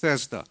town of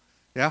Bethesda.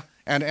 Yeah?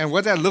 And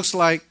what that looks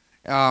like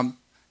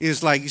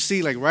is like, you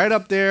see, like right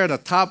up there, the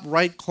top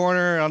right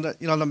corner on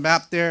the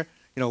map there,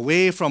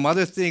 away from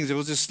other things, there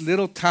was this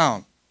little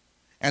town.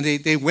 And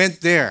they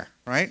went there,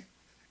 right?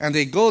 And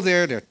they go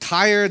there, they're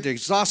tired, they're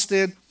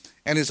exhausted,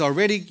 and it's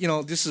already,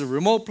 this is a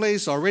remote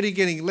place, already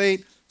getting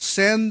late.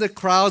 Send the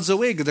crowds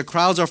away, because the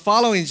crowds are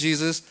following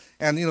Jesus,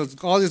 and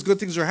all these good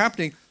things are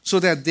happening, so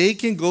that they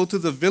can go to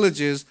the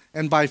villages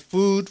and buy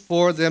food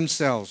for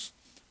themselves.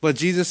 But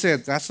Jesus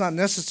said, that's not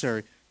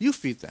necessary. You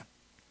feed them.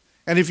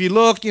 And if you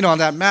look, on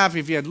that map,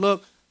 if you had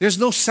looked, there's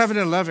no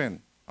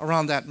 7-Eleven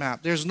around that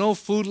map. There's no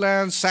food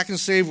land, sack and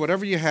save,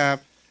 whatever you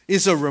have.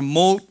 It's a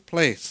remote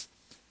place.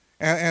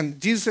 And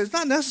Jesus says, it's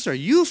not necessary.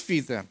 You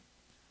feed them.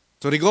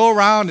 So they go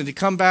around and they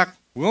come back.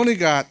 We only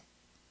got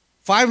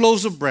 5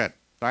 loaves of bread,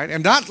 right?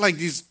 And not like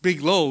these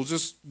big loaves,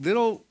 just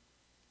little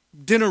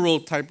dinner roll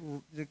type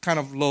kind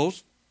of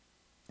loaves.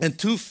 And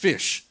 2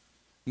 fish.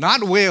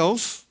 Not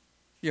whales,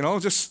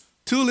 just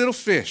 2 little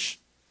fish.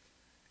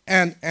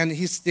 And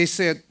they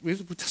said,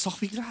 that's all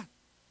we got.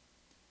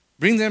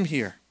 Bring them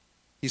here,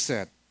 he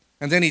said.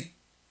 And then he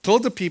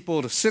told the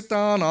people to sit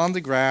down on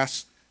the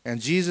grass. And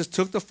Jesus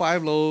took the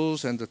 5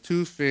 loaves and the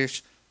 2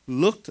 fish,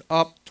 looked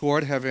up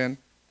toward heaven,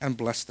 and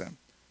blessed them.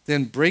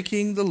 Then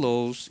breaking the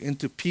loaves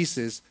into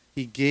pieces,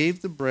 he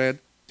gave the bread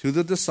to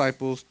the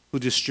disciples who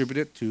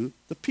distributed it to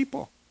the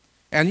people.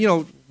 And,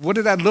 what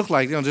did that look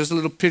like? There's a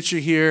little picture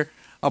here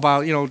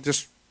about,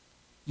 just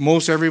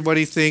most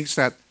everybody thinks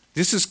that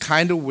this is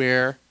kind of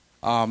where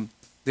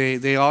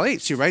they all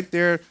ate. See, right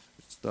there,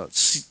 the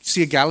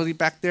Sea of Galilee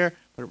back there,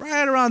 but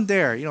right around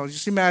there,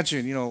 just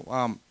imagine,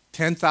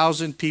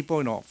 10,000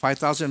 people,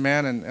 5,000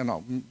 men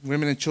and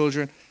women and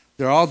children,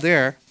 they're all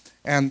there.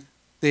 And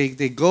they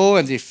go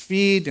and they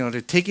feed,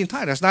 they're taking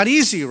time. That's not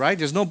easy, right?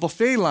 There's no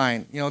buffet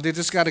line. They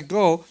just got to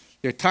go.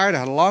 They're tired,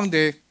 had a long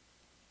day.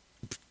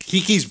 He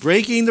keeps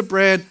breaking the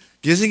bread,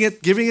 giving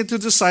it to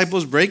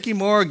disciples, breaking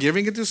more,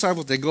 giving it to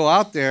disciples. They go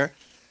out there.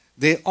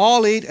 They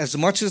all ate as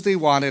much as they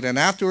wanted, and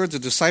afterwards the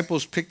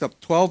disciples picked up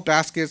 12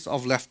 baskets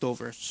of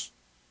leftovers.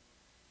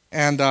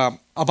 And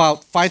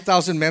about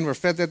 5,000 men were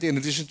fed that day in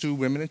addition to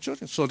women and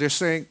children. So they're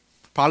saying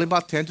probably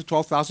about 10 to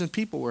 12,000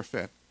 people were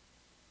fed.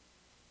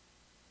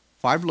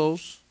 5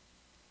 loaves,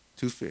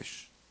 2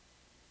 fish.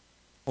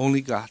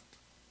 Only God.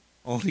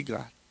 Only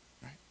God.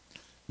 Right?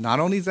 Not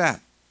only that,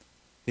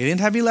 they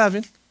didn't have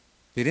 11.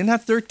 They didn't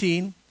have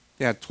 13.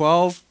 They had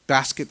 12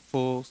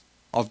 basketfuls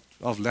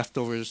of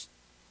leftovers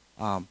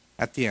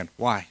at the end.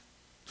 Why?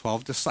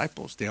 12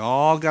 disciples. They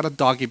all got a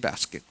doggy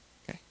basket.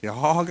 Okay? They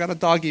all got a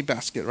doggy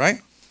basket,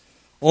 right?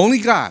 Only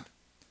God.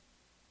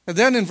 And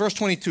then in verse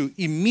 22,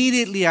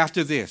 immediately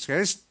after this,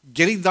 okay, it's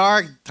getting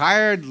dark,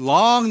 tired,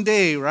 long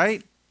day,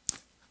 right?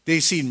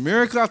 They see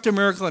miracle after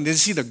miracle, and they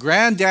see the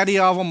granddaddy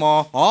of them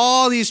all.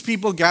 All these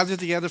people gathered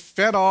together,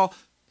 fed all.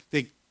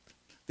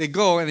 They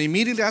go, and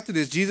immediately after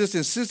this, Jesus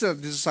insisted that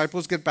the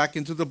disciples get back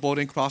into the boat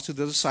and cross to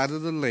the other side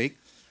of the lake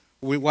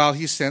while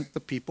he sent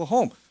the people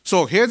home.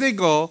 So here they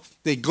go.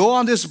 They go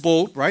on this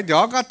boat, right? They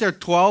all got their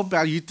 12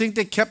 baskets. You think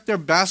they kept their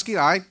basket?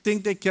 I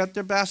think they kept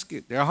their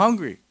basket. They're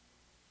hungry,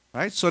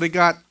 right? So they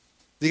got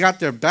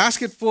their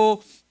basket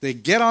full. They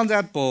get on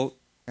that boat,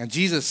 and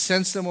Jesus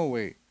sends them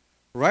away.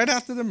 Right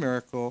after the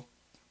miracle,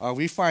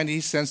 we find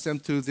he sends them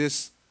to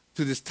this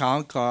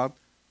town called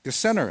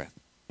Gennesaret.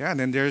 Yeah, and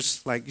then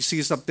there's, like, you see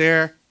it's up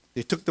there.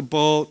 They took the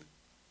boat,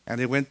 and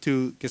they went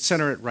to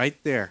Gennesaret right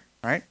there,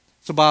 right?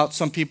 It's about,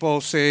 some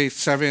people say,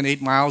 7-8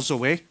 miles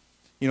away,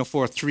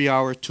 for a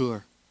 3-hour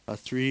tour. A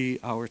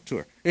 3-hour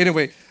tour.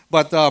 Anyway,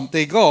 but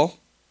they go,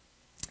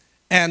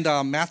 and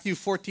Matthew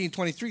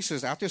 14:23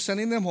 says, after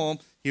sending them home,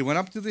 he went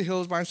up to the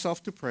hills by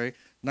himself to pray.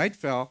 Night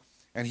fell,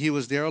 and he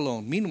was there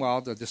alone.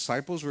 Meanwhile, the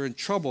disciples were in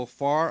trouble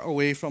far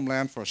away from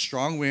land, for a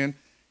strong wind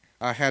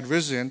had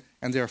risen,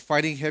 and they were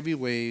fighting heavy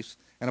waves.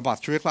 And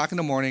about 3 o'clock in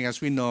the morning, as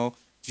we know,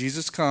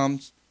 Jesus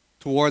comes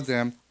toward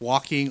them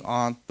walking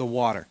on the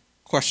water.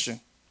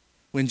 Question.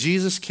 When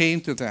Jesus came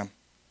to them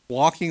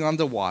walking on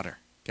the water,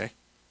 okay,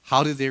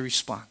 how did they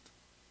respond?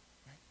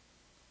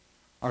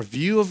 Our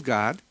view of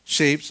God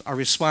shapes our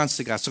response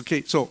to God.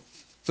 So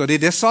they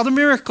just saw the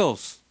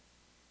miracles.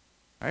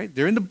 Right?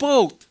 They're in the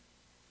boat.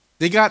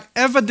 They got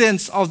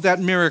evidence of that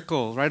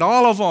miracle, right?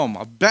 All of them,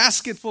 a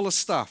basket full of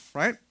stuff,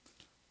 right?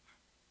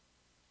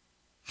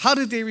 How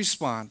did they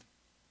respond?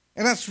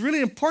 And that's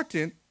really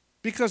important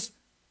because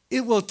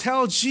it will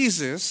tell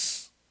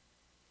Jesus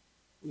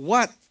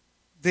what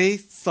they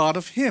thought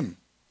of him.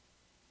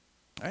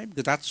 Right?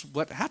 Because that's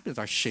what happens.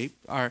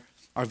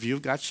 Our view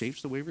of God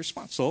shapes the way we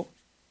respond. So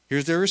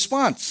here's their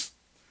response.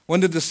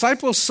 When the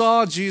disciples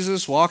saw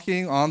Jesus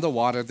walking on the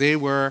water, they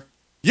were,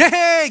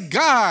 "Yay,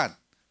 God!"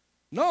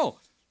 No,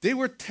 they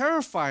were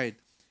terrified.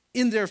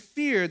 In their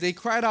fear, they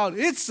cried out,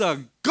 "It's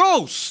a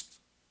ghost!"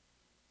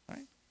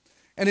 Right?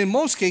 And in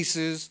most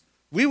cases,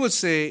 we would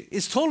say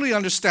it's totally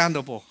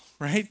understandable,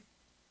 right?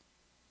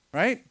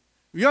 Right?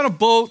 If you're on a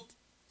boat,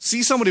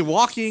 see somebody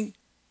walking,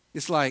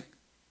 it's like,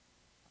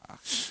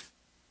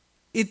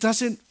 it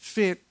doesn't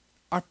fit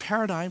our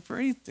paradigm for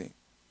anything.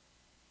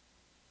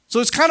 So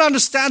it's kind of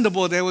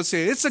understandable they would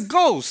say, it's a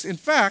ghost. In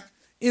fact,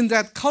 in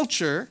that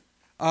culture,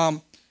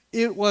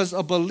 it was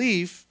a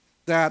belief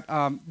that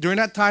during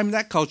that time, in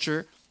that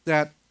culture,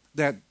 that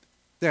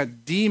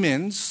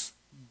demons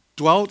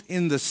dwelt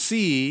in the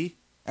sea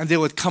and they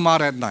would come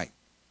out at night.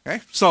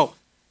 Okay? So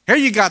here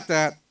you got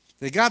that.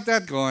 They got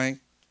that going.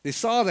 They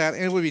saw that,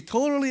 and it would be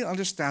totally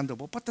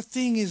understandable. But the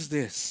thing is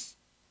this,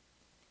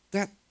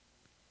 that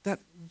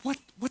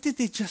what did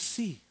they just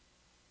see?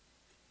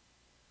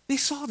 They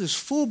saw this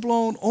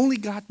full-blown, only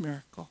God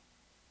miracle.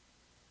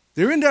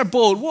 They're in their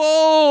boat.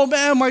 Whoa,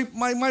 man,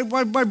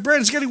 my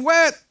bread is getting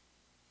wet.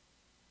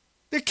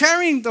 They're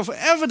carrying the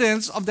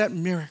evidence of that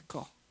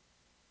miracle.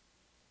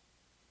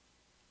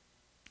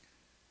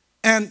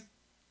 And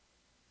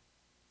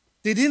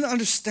they didn't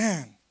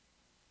understand,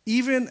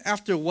 even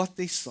after what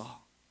they saw,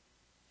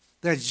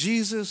 that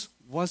Jesus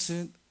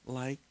wasn't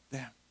like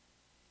them,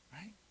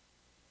 right?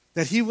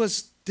 That he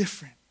was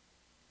different.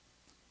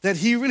 That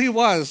he really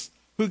was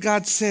who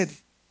God said,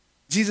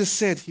 Jesus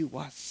said he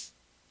was.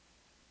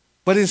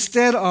 But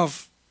instead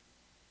of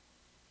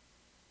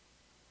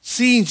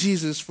seeing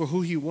Jesus for who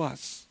he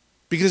was,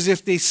 because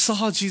if they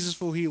saw Jesus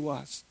for who he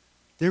was,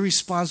 their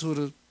response would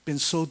have been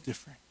so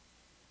different.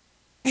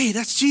 Hey,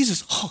 that's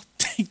Jesus. Oh,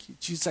 thank you,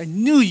 Jesus. I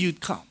knew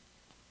you'd come.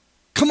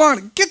 Come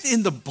on, get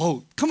in the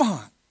boat. Come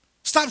on.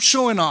 Stop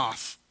showing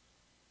off.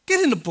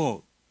 Get in the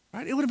boat.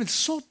 Right? It would have been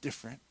so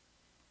different.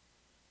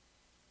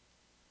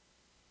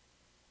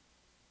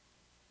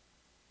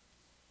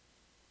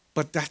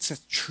 But that's the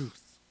truth.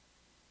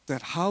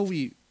 That how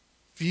we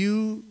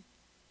view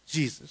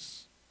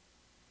Jesus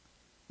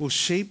will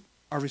shape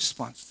our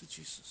response to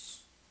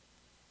Jesus.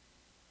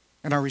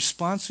 And our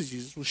response to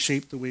Jesus will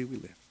shape the way we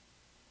live.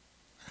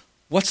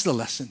 What's the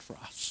lesson for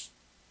us?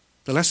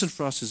 The lesson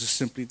for us is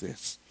simply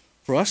this.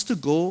 For us to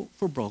go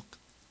for broke,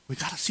 we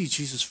got to see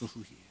Jesus for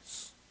who he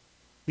is.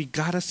 We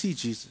got to see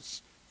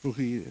Jesus for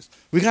who he is.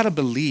 We got to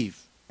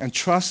believe and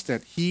trust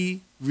that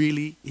he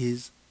really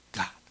is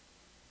God.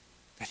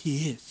 That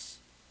he is.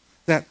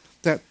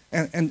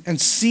 And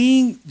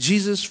seeing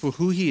Jesus for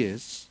who he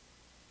is,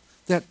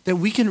 that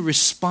we can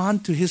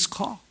respond to his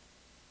call.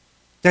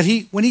 That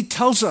when he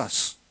tells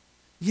us,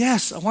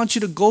 yes, I want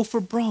you to go for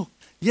broke.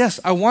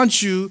 Yes, I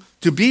want you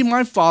to be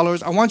my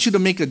followers. I want you to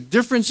make a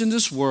difference in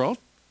this world.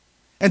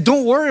 And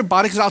don't worry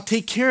about it because I'll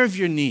take care of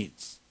your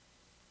needs.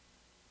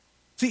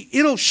 See,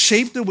 it'll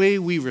shape the way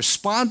we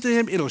respond to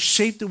him. It'll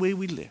shape the way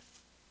we live.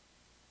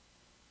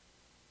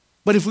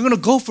 But if we're going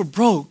to go for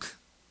broke,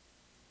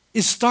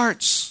 it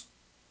starts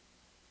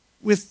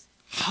with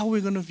how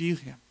we're going to view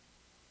him.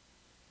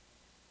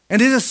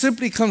 And it just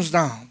simply comes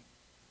down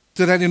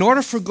to that in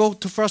order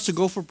for us to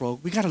go for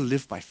broke, we got to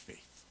live by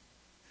faith.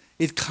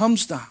 It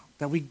comes down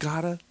that we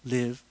got to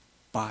live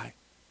by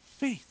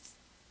faith.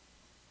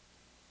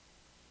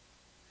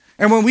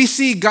 And when we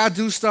see God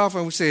do stuff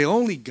and we say,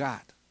 only God,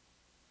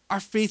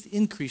 our faith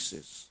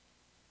increases.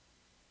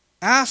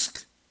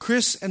 Ask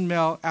Chris and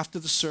Mel after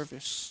the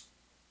service.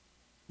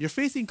 Your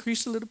faith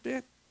increased a little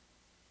bit?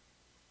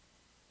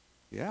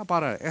 Yeah,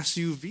 about a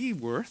SUV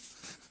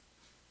worth.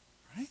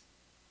 Right?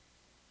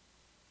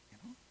 You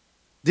know?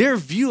 Their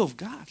view of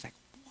God, like,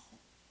 whoa.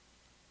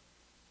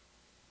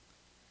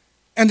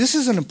 And this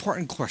is an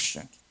important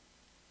question.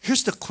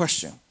 Here's the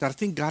question that I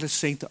think God is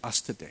saying to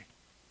us today.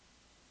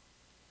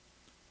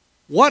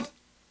 What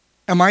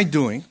am I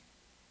doing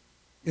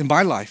in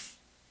my life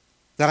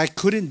that I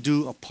couldn't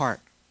do apart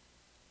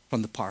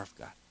from the power of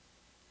God?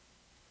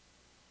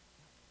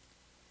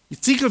 You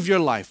think of your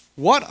life.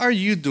 What are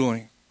you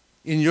doing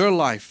in your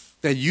life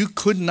that you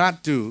could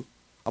not do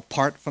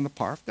apart from the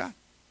power of God?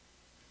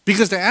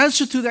 Because the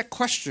answer to that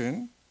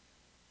question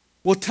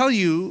will tell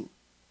you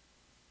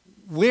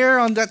where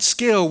on that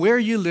scale, where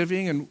you're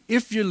living and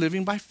if you're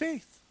living by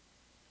faith.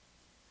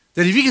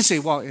 That if you can say,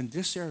 well, in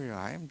this area,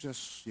 I am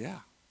just,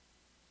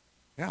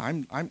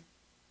 I'm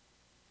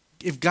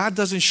if God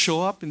doesn't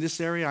show up in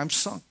this area, I'm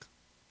sunk.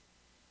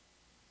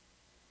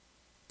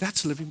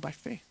 That's living by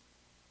faith.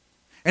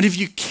 And if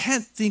you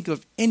can't think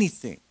of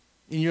anything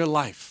in your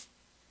life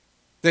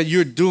that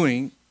you're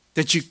doing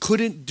that you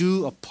couldn't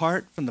do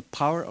apart from the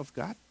power of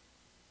God,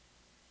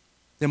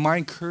 then my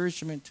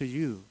encouragement to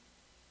you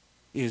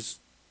is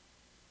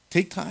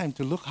take time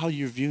to look how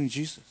you're viewing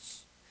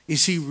Jesus.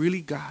 Is he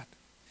really God?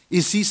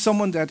 Is he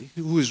someone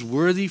who is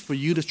worthy for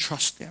you to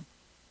trust him?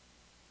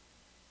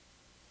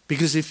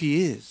 Because if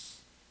he is,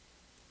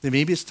 then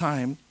maybe it's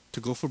time to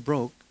go for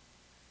broke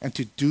and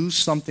to do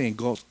something and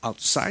go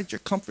outside your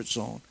comfort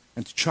zone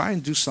and to try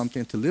and do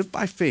something, to live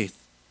by faith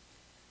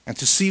and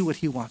to see what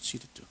he wants you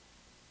to do.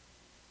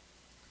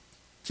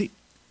 See,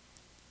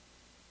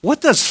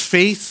 what does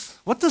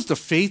the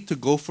faith to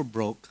go for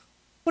broke,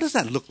 what does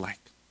that look like?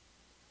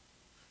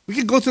 We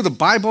can go to the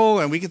Bible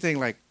and we can think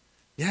like,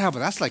 yeah, but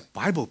that's like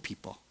Bible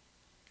people.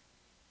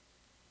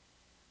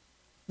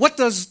 What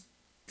does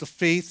the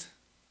faith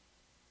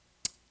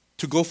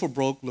to go for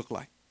broke look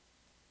like?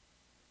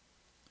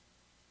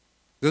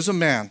 There's a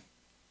man,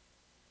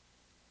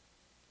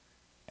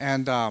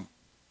 and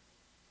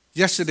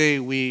yesterday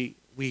we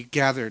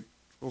gathered,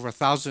 over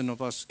 1,000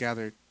 of us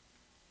gathered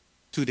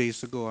 2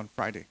 days ago on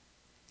Friday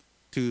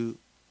to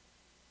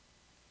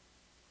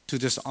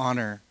just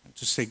honor,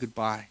 to say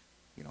goodbye.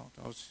 You know,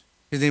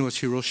 his name was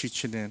Hiroshi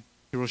Chiden.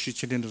 Hiroshi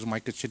Chiden was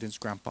Micah Chiden's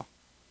grandpa.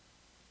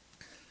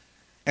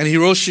 And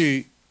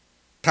Hiroshi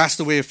passed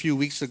away a few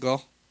weeks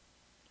ago.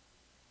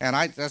 And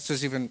that's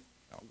just even,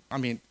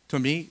 to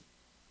me,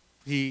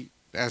 he,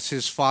 as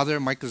his father,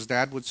 Micah's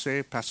dad would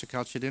say, Pastor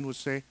Cal Chiden would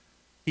say,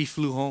 he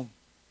flew home.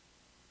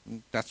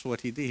 And that's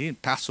what he did. He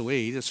didn't pass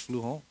away, he just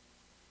flew home.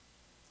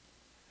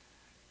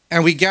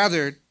 And we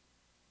gathered,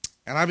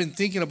 and I've been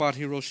thinking about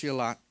Hiroshi a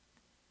lot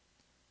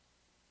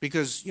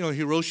because,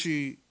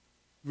 Hiroshi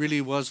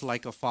really was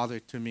like a father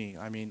to me.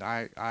 I mean,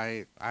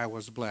 I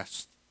was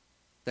blessed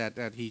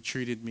that he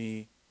treated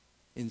me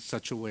in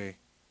such a way,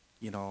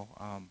 he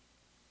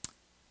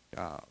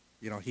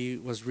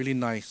was really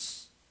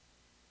nice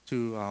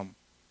to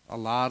a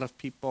lot of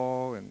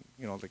people and,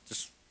 like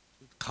just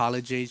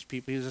college-age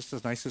people. He was just the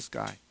nicest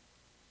guy.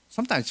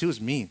 Sometimes he was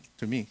mean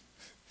to me.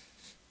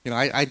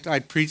 I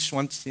preached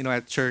once,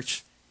 at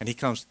church, and he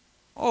comes,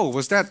 "Oh,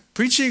 was that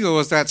preaching or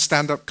was that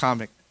stand-up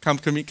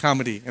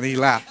comedy?" And he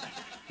laughed,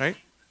 right?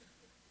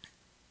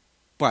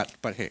 But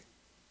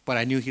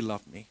I knew he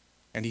loved me.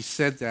 And he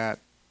said that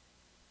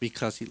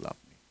because he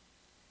loved me.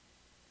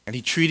 And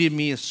he treated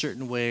me a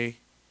certain way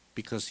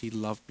because he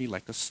loved me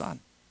like a son.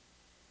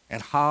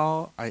 And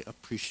how I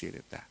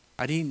appreciated that.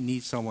 I didn't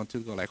need someone to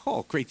go like,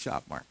 "Oh, great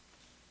job, Mark."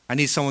 I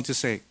need someone to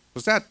say,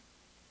 "Was that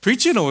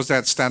preaching or was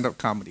that stand-up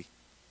comedy?"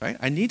 Right?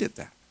 I needed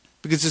that.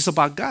 Because it's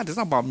about God. It's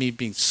not about me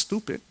being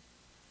stupid.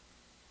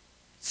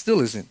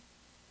 Still isn't.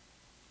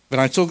 But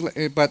I'm so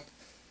glad. But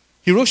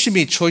Hiroshi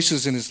made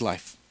choices in his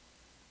life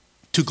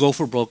to go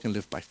for broke and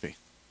live by faith.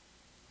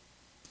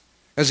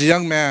 As a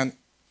young man,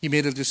 he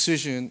made a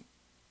decision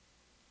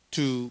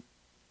to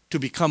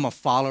become a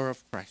follower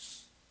of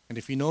Christ. And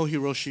if you know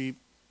Hiroshi,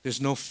 there's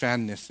no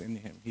fanness in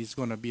him. He's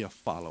going to be a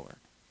follower.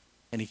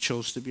 And he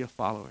chose to be a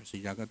follower as a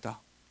young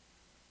adult.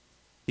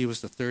 He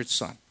was the third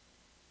son.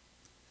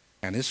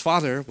 And his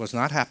father was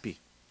not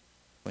happy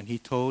when he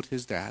told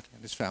his dad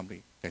and his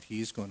family that he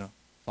is going to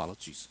follow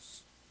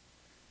Jesus.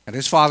 And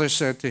his father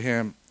said to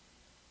him,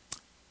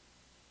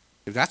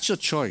 "If that's your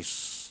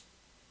choice,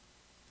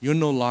 you're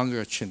no longer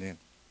a chinin."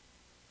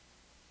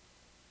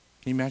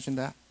 Can you imagine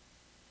that?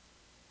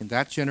 In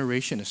that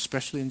generation,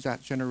 especially in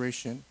that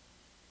generation,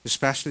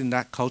 especially in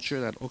that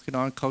culture, that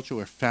Okinawan culture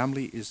where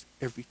family is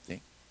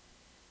everything.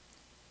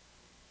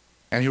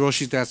 And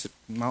Hiroshi's dad said,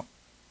 "No,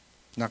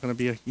 it's not going to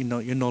be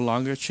you're no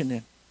longer a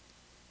chinin.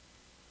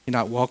 You're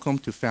not welcome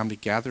to family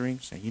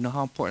gatherings." And you know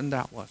how important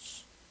that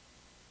was.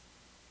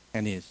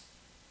 And is.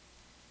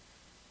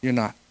 You're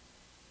not.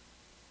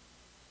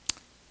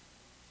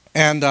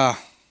 And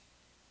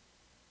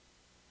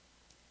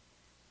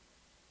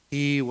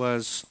he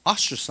was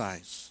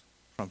ostracized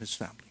from his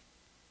family.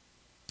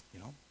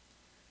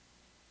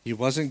 He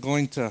wasn't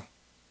going to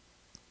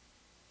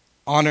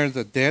honor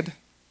the dead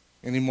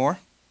anymore.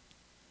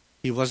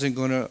 He wasn't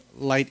going to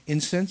light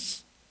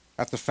incense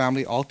at the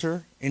family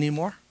altar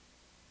anymore.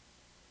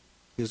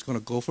 He was going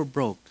to go for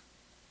broke,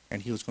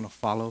 and he was going to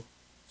follow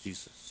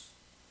Jesus.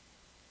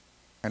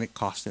 And it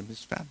cost him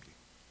his family.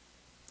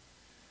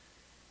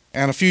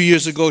 And a few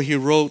years ago, he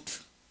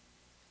wrote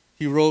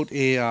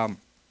a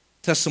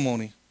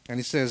testimony,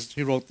 and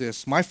he wrote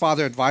this: "My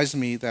father advised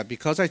me that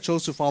because I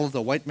chose to follow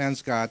the white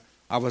man's God,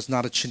 I was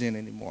not a chinin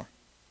anymore.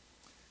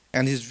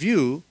 And his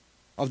view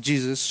of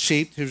Jesus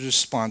shaped his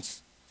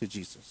response to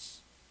Jesus.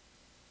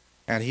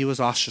 And he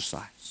was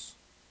ostracized."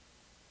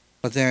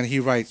 But then he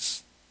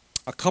writes,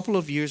 "A couple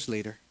of years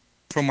later,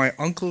 for my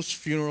uncle's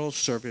funeral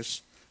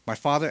service, my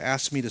father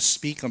asked me to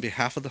speak on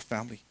behalf of the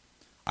family.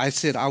 I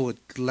said I would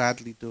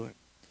gladly do it,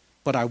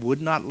 but I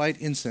would not light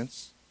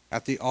incense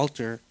at the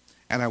altar,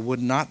 and I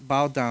would not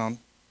bow down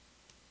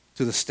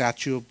to the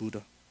statue of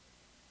Buddha."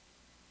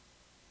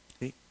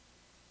 Okay?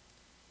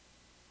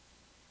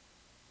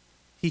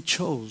 He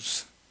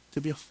chose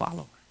to be a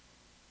follower.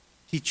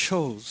 He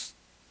chose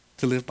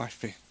to live by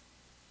faith.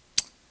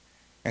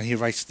 And he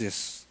writes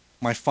this: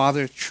 "My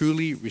father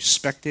truly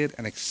respected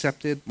and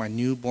accepted my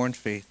newborn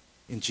faith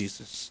in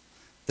Jesus.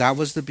 That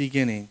was the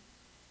beginning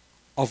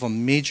of a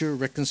major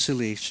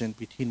reconciliation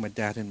between my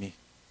dad and me.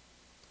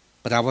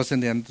 But that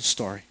wasn't the end of the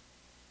story.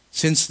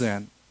 Since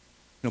then,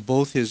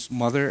 both his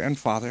mother and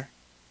father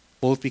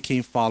both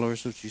became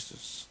followers of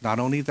Jesus. Not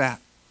only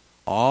that,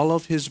 all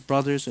of his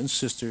brothers and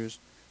sisters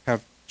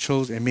have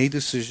chosen and made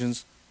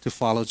decisions to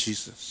follow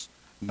Jesus.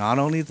 Not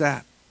only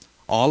that,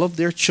 all of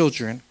their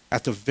children,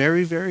 at the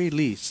very, very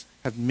least,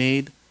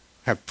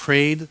 have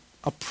prayed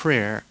a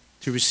prayer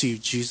to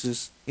receive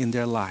Jesus in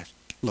their lives.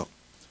 Look,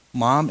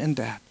 mom and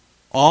dad,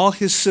 all of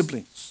his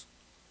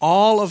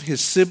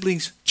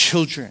siblings'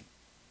 children.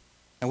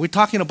 And we're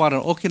talking about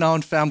an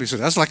Okinawan family, so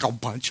that's like a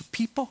bunch of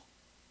people.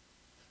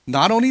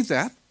 Not only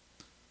that,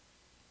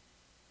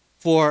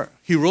 for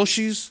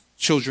Hiroshi's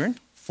children,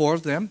 4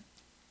 of them,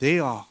 they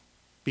all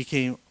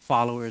became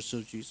followers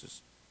of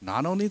Jesus.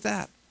 Not only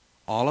that,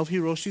 all of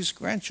Hiroshi's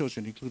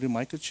grandchildren, including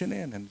Micah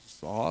Chinin and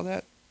all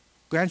that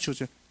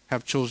grandchildren,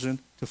 have chosen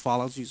to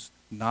follow Jesus.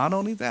 Not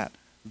only that,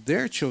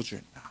 their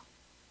children now.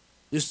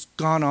 It's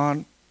gone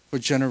on for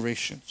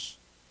generations.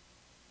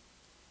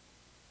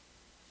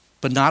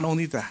 But not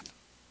only that,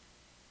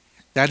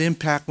 that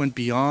impact went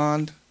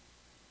beyond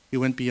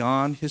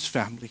his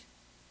family,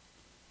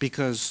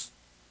 because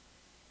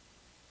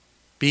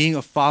being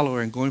a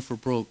follower and going for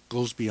broke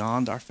goes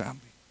beyond our family.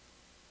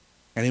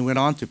 And he went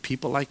on to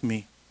people like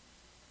me.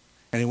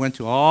 And he went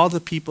to all the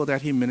people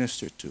that he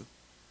ministered to,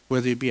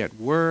 whether it be at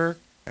work,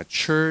 at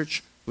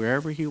church,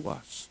 wherever he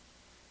was.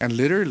 And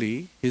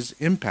literally, his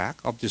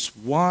impact of this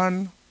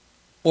one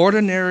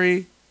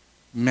ordinary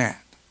man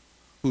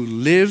who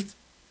lived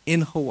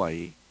in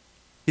Hawaii,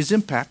 his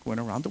impact went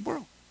around the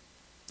world.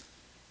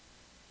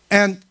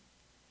 And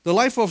the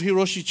life of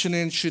Hiroshi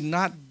Chinen should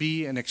not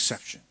be an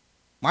exception.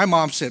 My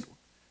mom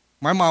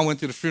went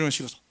to the funeral and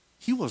she goes,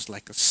 he was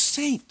like a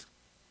saint.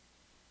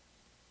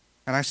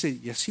 And I said,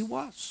 yes, he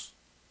was.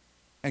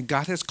 And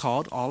God has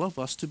called all of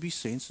us to be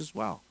saints as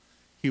well.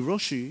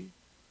 Hiroshi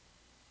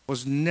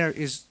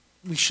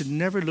we should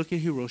never look at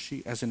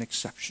Hiroshi as an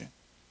exception.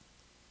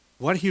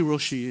 What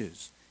Hiroshi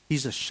is,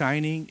 he's a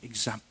shining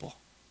example.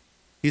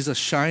 He's a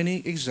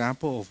shining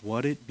example of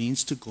what it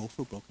means to go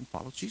for broke and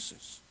follow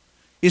Jesus.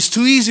 It's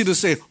too easy to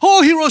say,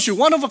 oh, Hiroshi,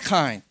 one of a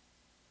kind.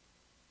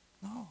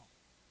 No.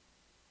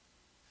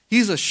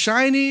 He's a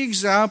shining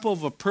example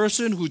of a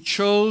person who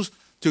chose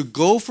to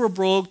go for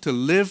broke, to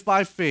live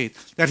by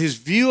faith. That his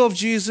view of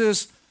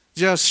Jesus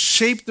just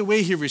shaped the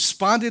way he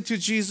responded to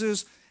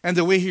Jesus, and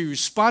the way he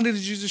responded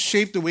to Jesus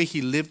shaped the way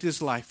he lived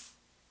his life.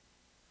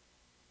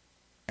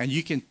 And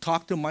you can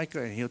talk to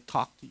Micah and he'll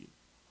talk to you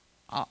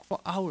for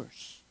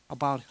hours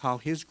about how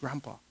his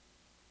grandpa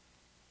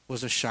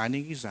was a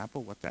shining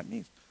example of what that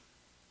means.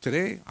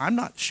 Today, I'm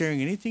not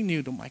sharing anything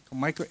new to Micah.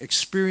 Micah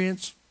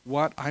experienced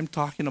what I'm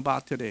talking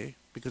about today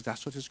because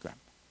that's what his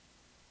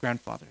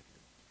grandfather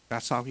did.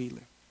 That's how he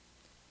lived.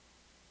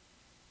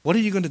 What are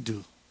you going to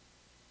do?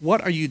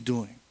 What are you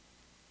doing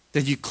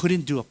that you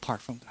couldn't do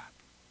apart from God?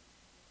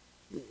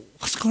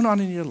 What's going on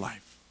in your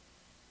life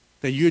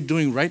that you're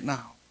doing right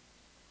now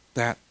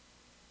that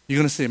you're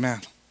going to say,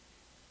 man,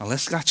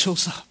 unless God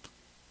shows up,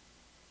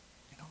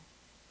 I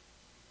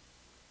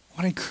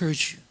want to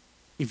encourage you.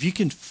 If you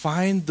can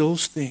find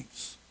those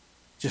things,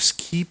 just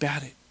keep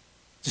at it.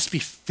 Just be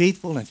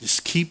faithful and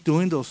just keep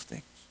doing those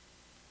things.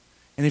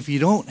 And if you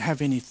don't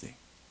have anything,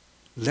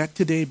 let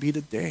today be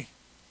the day.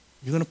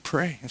 You're going to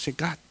pray and say,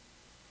 God,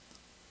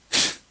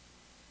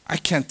 I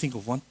can't think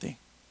of one thing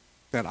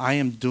that I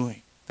am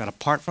doing that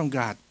apart from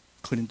God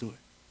couldn't do it.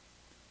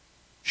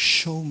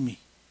 Show me.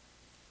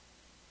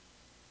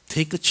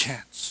 Take a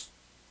chance.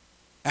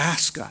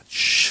 Ask God,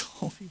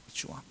 show me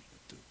what you want me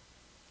to do.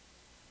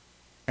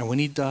 And when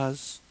he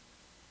does,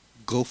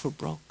 go for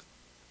broke.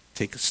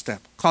 Take a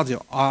step.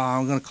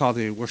 I'm going to call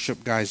the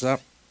worship guys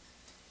up.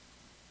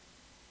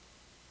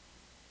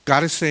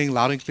 God is saying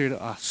loud and clear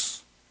to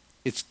us,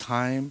 it's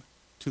time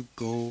to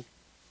go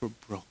for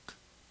broke.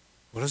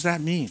 What does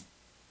that mean?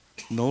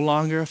 No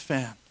longer a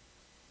fan.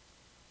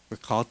 We're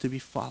called to be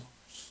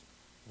followers.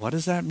 What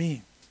does that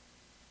mean?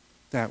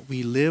 That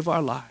we live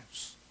our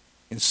lives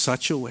in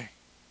such a way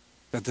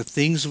that the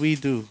things we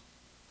do,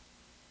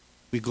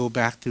 we go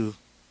back to,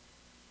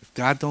 if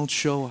God don't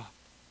show up,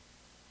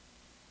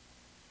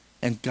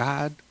 and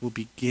God will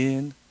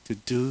begin to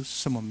do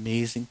some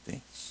amazing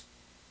things,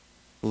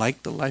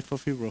 like the life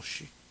of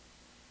Hiroshi,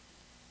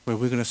 where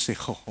we're going to say,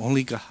 oh,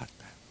 only God,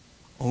 man.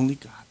 Only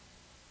God.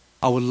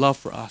 I would love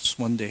for us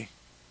one day,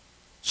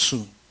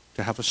 soon,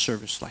 to have a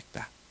service like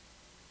that,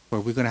 where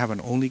we're going to have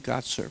an only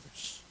God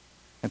service.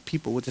 And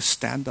people would just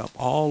stand up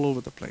all over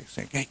the place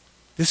saying, hey,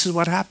 this is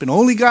what happened.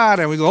 Only God.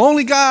 And we go,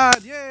 only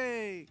God.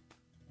 Yay.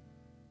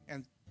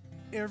 And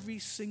every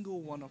single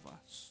one of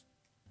us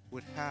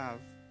would have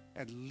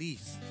at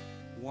least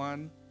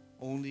one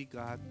only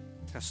God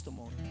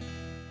testimony.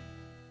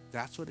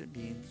 That's what it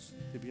means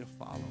to be a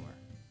follower.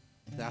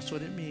 That's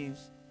what it means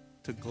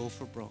to go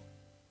for broke.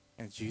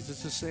 And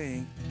Jesus is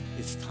saying,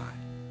 it's time.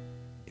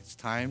 It's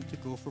time to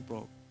go for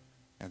broke.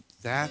 And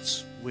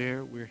that's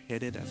where we're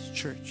headed as a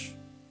church.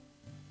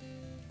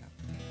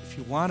 If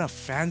you want a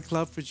fan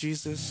club for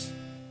Jesus,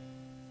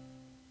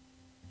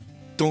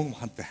 don't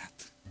want that.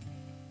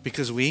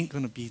 Because we ain't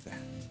going to be that.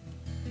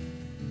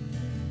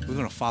 We're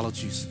going to follow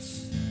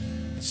Jesus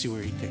and see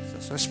where he takes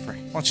us. Let's pray.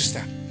 Why don't you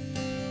stand?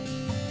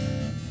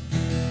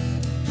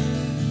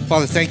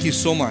 Father, thank you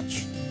so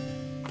much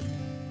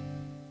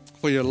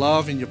for your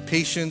love and your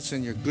patience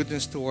and your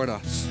goodness toward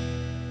us.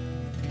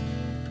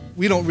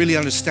 We don't really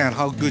understand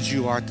how good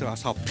you are to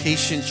us, how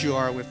patient you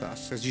are with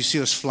us as you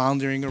see us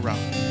floundering around.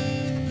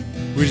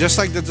 We're just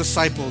like the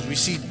disciples. We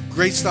see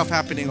great stuff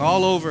happening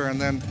all over, and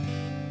then,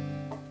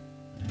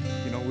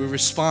 we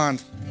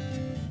respond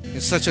in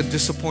such a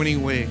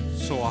disappointing way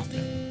so often.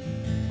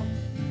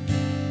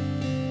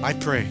 I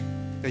pray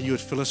that you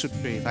would fill us with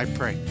faith. I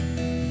pray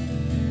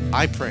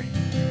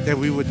that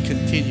we would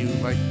continue.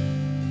 Like,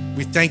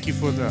 we thank you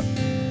for the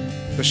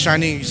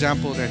shining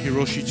example that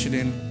Hiroshi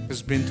Chinen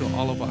has been to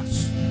all of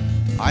us.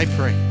 I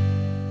pray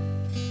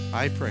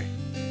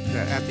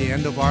that at the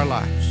end of our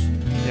lives,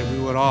 that we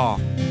would all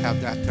have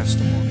that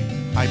testimony.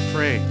 I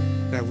pray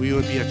that we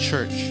would be a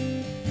church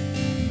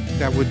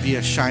that would be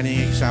a shining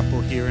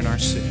example here in our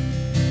city.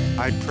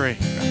 I pray,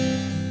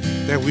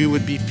 God, that we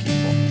would be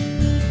people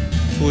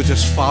who would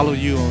just follow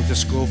you and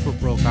just go for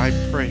broke. I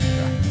pray,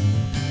 God,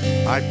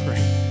 I pray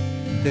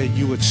that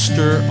you would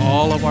stir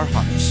all of our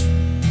hearts,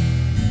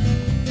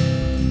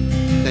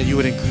 that you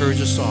would encourage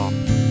us all,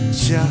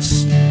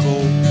 just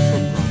go for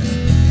broke.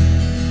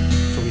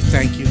 So we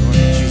thank you, Lord.